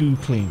 those who do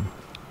clean.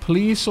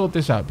 Please sort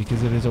this out,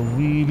 because it is a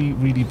really,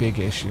 really big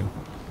issue.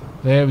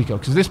 There we go,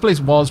 because this place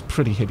was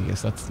pretty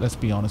hideous, let's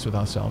be honest with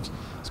ourselves.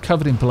 It's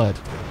covered in blood.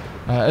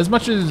 As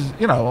much as,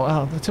 you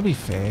know, to be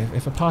fair,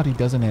 if a party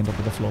doesn't end up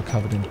with the floor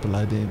covered in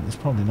blood, it's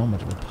probably not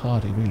much of a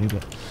party, really,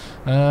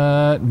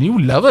 but... new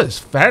lovers!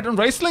 Ferret and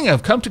Riesling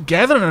have come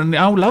together and are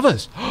now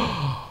lovers!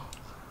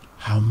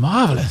 How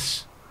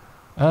marvellous!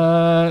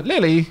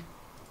 Lily?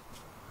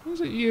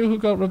 Was it you who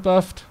got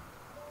rebuffed?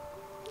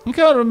 I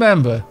can't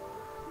remember.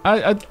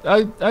 I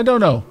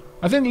don't know.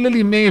 I think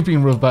Lily may have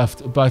been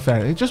rebuffed by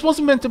Ferret. It just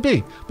wasn't meant to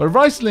be. But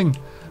Riesling,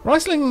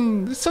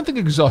 there's something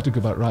exotic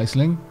about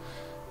Riesling.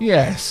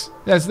 Yes,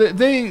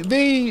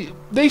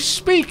 they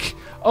speak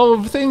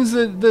of things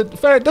that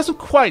Ferret doesn't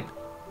quite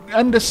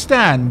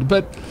understand,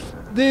 but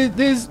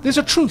there's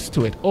a truth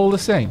to it all the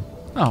same.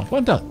 Oh,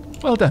 well done,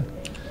 well done.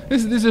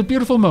 This is a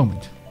beautiful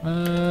moment.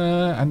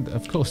 And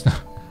of course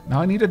now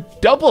I need a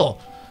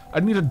double. I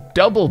need a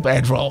double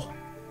bedroll.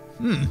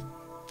 Do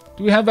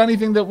we have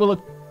anything that will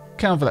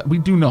account for that? We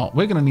do not.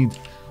 We're going to need...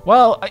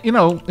 Well, you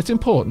know, it's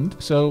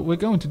important, so we're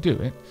going to do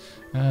it.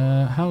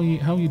 How are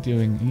you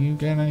doing? Are you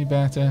getting any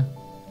better?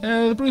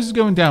 The bruise is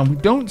going down. We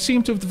don't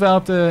seem to have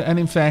developed an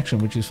infection,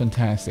 which is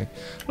fantastic.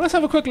 Let's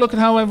have a quick look at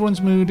how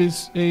everyone's mood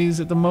is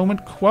at the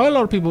moment. Quite a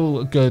lot of people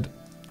are good.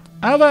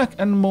 Aavak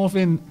and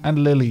Morphin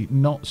and Lily,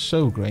 not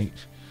so great.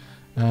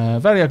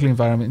 Very ugly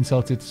environment,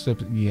 insulted.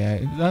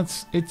 Yeah,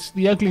 it's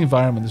the ugly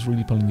environment that's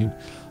really pulling you.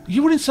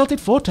 You were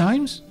insulted 4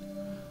 times?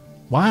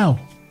 Wow.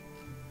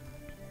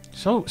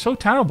 So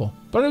terrible.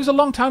 But it was a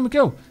long time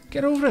ago.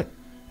 Get over it.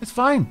 It's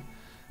fine.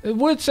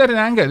 Words said in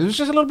anger. There was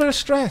just a little bit of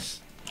stress.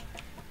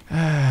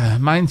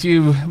 Mind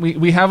you,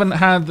 we haven't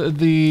had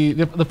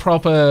the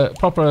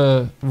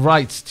proper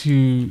rights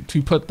to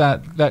put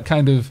that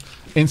kind of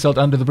insult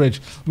under the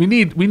bridge. We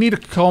need a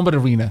combat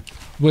arena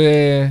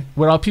where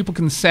our people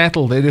can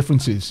settle their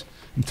differences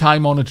in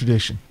time-honored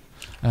tradition.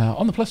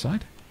 On the plus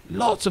side,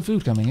 lots of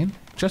food coming in,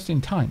 just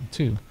in time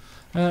too.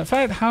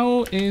 Ferret,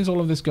 how is all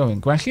of this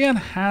going? Gwellian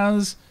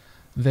has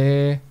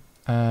their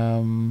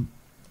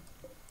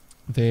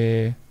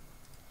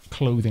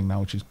clothing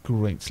now, which is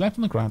great. Slept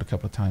on the ground a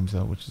couple of times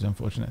though, which is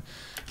unfortunate.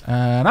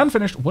 An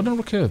unfinished wooden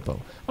recurve bow.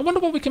 I wonder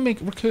what we can make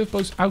recurve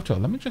bows out of.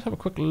 Let me just have a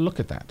quick look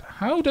at that.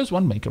 How does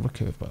one make a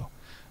recurve bow?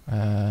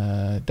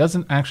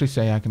 Doesn't actually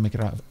say I can make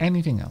it out of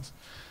anything else.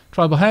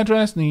 Tribal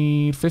headdress,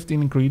 need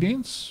 15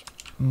 ingredients.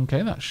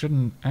 Okay, that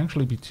shouldn't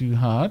actually be too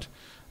hard.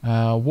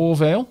 War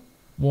veil,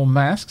 war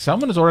mask.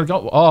 Someone has already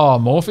got... Oh,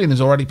 Morphine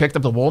has already picked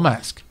up the war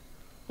mask.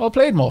 Well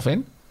played,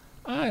 Morphine.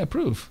 I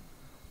approve.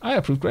 I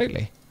approve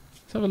greatly.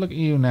 Let's have a look at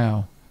you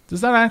now.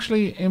 Does that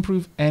actually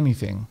improve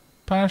anything?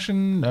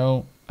 Passion?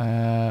 No.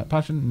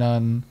 Passion?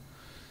 None.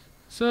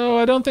 So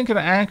I don't think it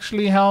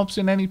actually helps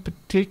in any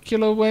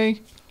particular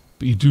way.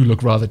 But you do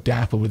look rather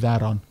dapper with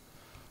that on.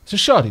 It's a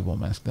shoddy war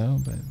mask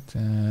though.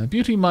 But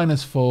beauty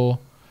 -4.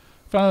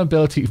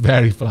 Flammability,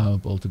 very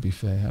flammable to be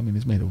fair. I mean,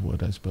 it's made of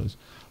wood, I suppose.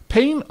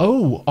 Pain,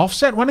 oh,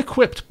 offset when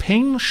equipped.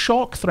 Pain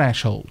shock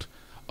threshold.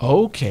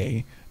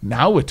 Okay,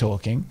 now we're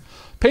talking.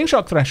 Pain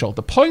shock threshold,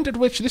 the point at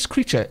which this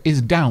creature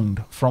is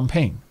downed from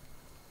pain.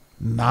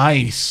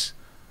 Nice.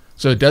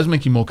 So it does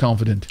make you more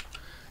confident.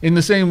 In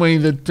the same way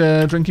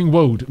that drinking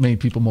woad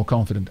made people more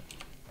confident.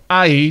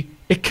 I.e.,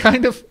 it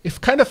kind of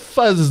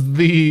fuzzed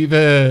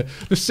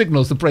the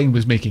signals the brain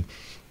was making.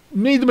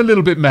 Made them a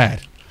little bit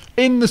mad.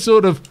 In the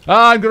sort of,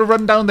 I'm going to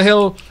run down the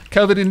hill,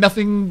 covered in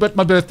nothing but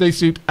my birthday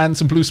suit and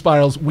some blue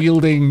spirals,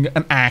 wielding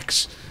an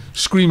axe,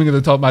 screaming at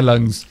the top of my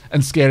lungs,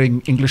 and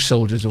scaring English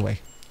soldiers away.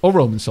 Or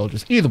Roman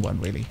soldiers, either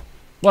one really.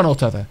 One or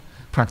t'other.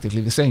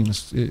 Practically the same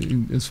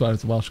as far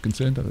as the Welsh are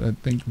concerned. I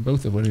think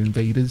both of them were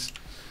invaders.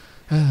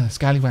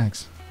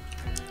 Scallywags.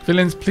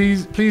 Villains,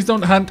 please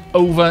don't hunt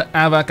over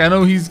Aavak. I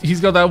know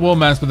he's got that war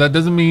mask, but that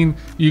doesn't mean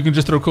you can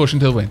just throw caution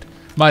to the wind.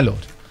 My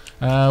lord.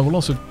 We'll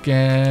also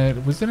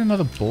get... Was there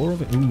another boar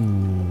of it?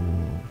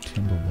 Ooh,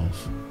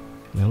 Timberwolf.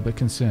 A little bit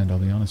concerned, I'll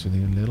be honest with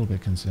you. A little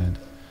bit concerned.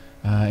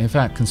 In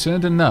fact,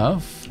 concerned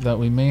enough that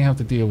we may have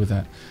to deal with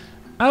that.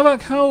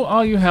 Aavak, how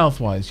are you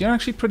health-wise? You're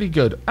actually pretty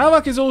good.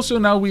 Aavak is also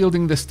now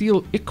wielding the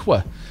steel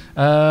Iqua.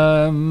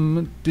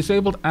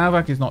 Disabled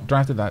Aavak is not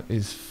drafted. That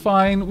is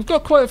fine. We've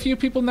got quite a few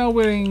people now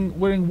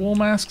wearing war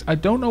masks. I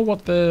don't know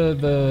what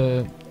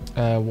the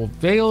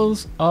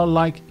veils are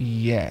like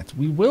yet.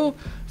 We will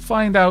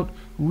find out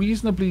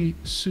reasonably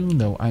soon,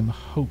 though, I'm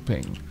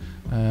hoping.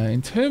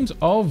 In terms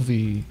of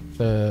the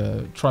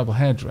tribal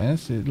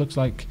headdress, it looks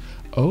like,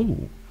 oh,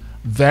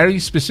 very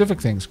specific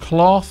things.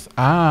 Cloth,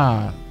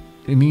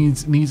 it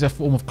needs a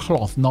form of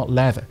cloth, not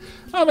leather.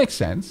 That makes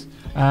sense.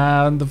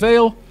 And the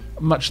veil,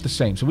 much the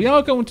same. So we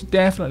are going to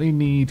definitely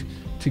need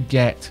to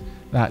get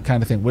that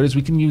kind of thing. Whereas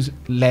we can use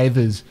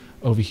leathers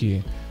over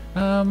here.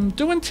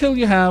 Do until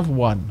you have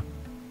one.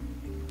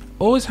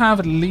 Always have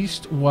at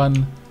least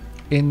one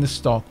in the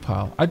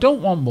stockpile. I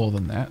don't want more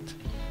than that.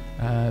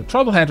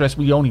 Tribal headdress,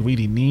 we only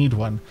really need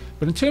one.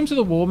 But in terms of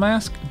the war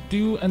mask,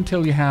 do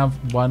until you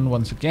have one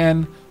once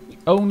again. We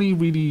only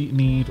really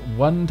need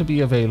one to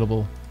be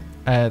available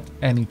at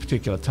any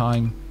particular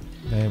time.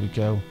 There we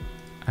go.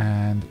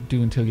 And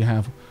do until you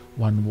have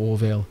one war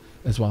veil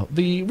as well.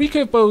 The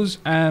recurve bows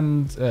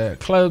and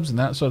clubs and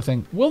that sort of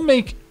thing we'll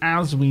make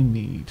as we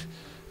need.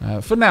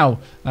 For now,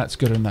 that's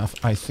good enough,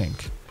 I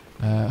think.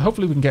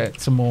 Hopefully we can get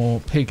some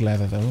more pig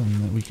leather though,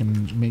 and we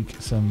can make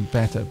some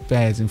better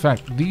beds. In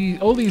fact,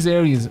 all these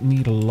areas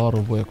need a lot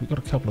of work. We've got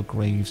a couple of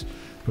graves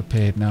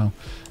prepared now.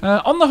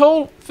 On the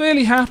whole,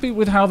 fairly happy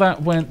with how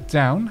that went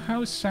down.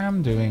 How's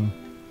Sam doing?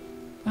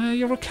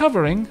 You're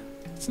recovering.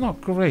 It's not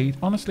great.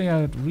 Honestly,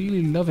 I'd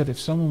really love it if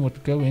someone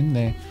would go in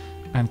there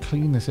and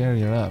clean this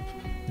area up.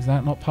 Is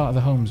that not part of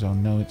the home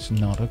zone? No, it's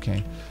not.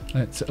 Okay.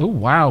 Oh,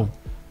 wow.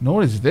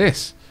 Nor is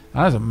this.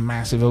 That's a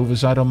massive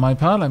oversight on my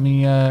part. Let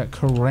me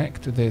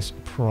correct this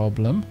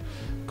problem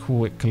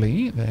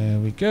quickly. There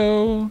we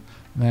go.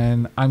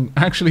 Then I'm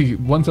actually,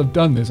 once I've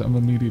done this, I'm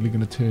immediately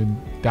going to turn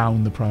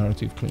down the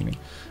priority of cleaning.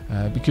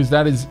 Because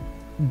that is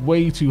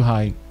way too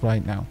high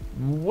right now.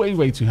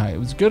 Way too high. It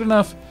was good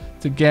enough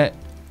to get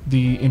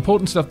the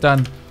important stuff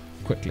done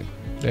quickly.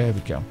 There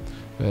we go.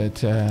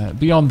 But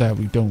beyond that,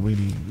 we don't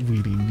really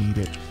need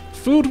it.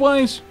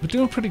 Food-wise, we're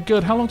doing pretty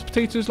good. How long do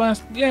potatoes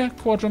last? Yeah,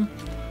 quadrum.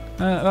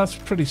 That's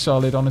pretty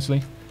solid,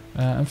 honestly.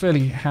 I'm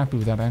fairly happy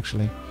with that,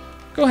 actually.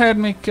 Go ahead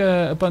and make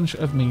a bunch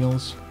of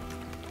meals.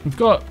 We've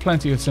got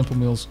plenty of simple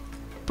meals.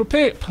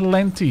 Prepare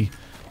plenty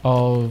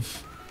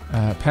of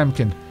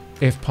pemmican,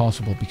 if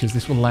possible, because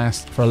this will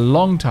last for a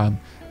long time.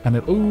 And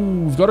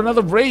ooh, we've got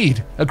another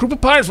raid. A group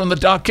of pirates from the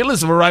Dark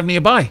Killers have arrived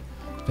nearby.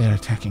 They're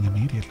attacking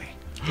immediately.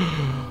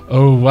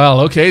 Oh, well,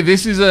 okay.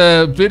 This is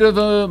a bit of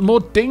a more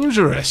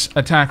dangerous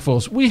attack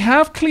force. We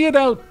have cleared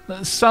out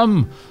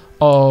some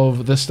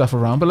of the stuff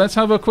around, but let's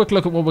have a quick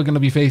look at what we're going to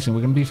be facing.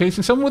 We're going to be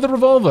facing someone with a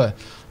revolver,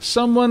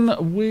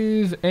 someone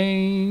with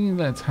a,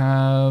 let's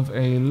have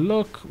a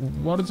look,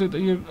 what is it,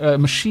 a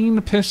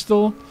machine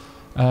pistol.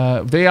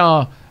 They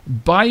are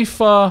by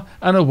far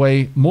and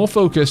away more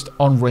focused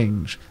on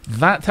range.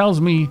 That tells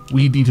me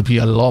we need to be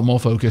a lot more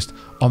focused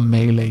on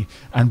melee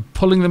and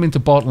pulling them into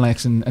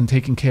bottlenecks and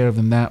taking care of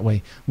them that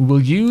way. We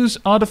will use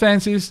our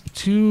defenses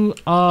to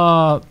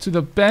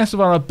the best of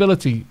our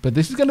ability, but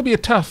this is going to be a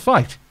tough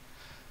fight.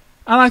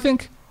 And I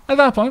think at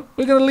that point,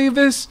 we're going to leave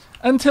this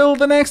until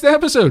the next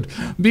episode,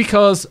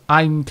 because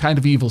I'm kind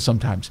of evil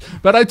sometimes.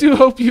 But I do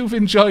hope you've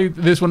enjoyed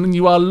this one and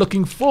you are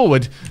looking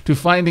forward to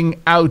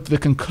finding out the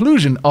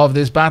conclusion of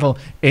this battle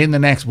in the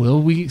next.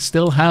 Will we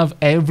still have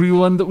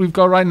everyone that we've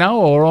got right now,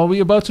 or are we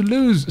about to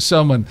lose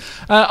someone?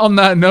 On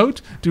that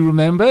note, do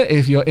remember,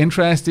 if you're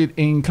interested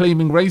in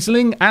claiming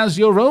Raisling as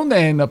your own,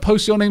 then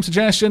post your name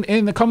suggestion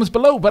in the comments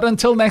below. But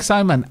until next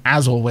time, and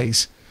as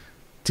always,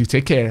 do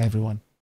take care, everyone.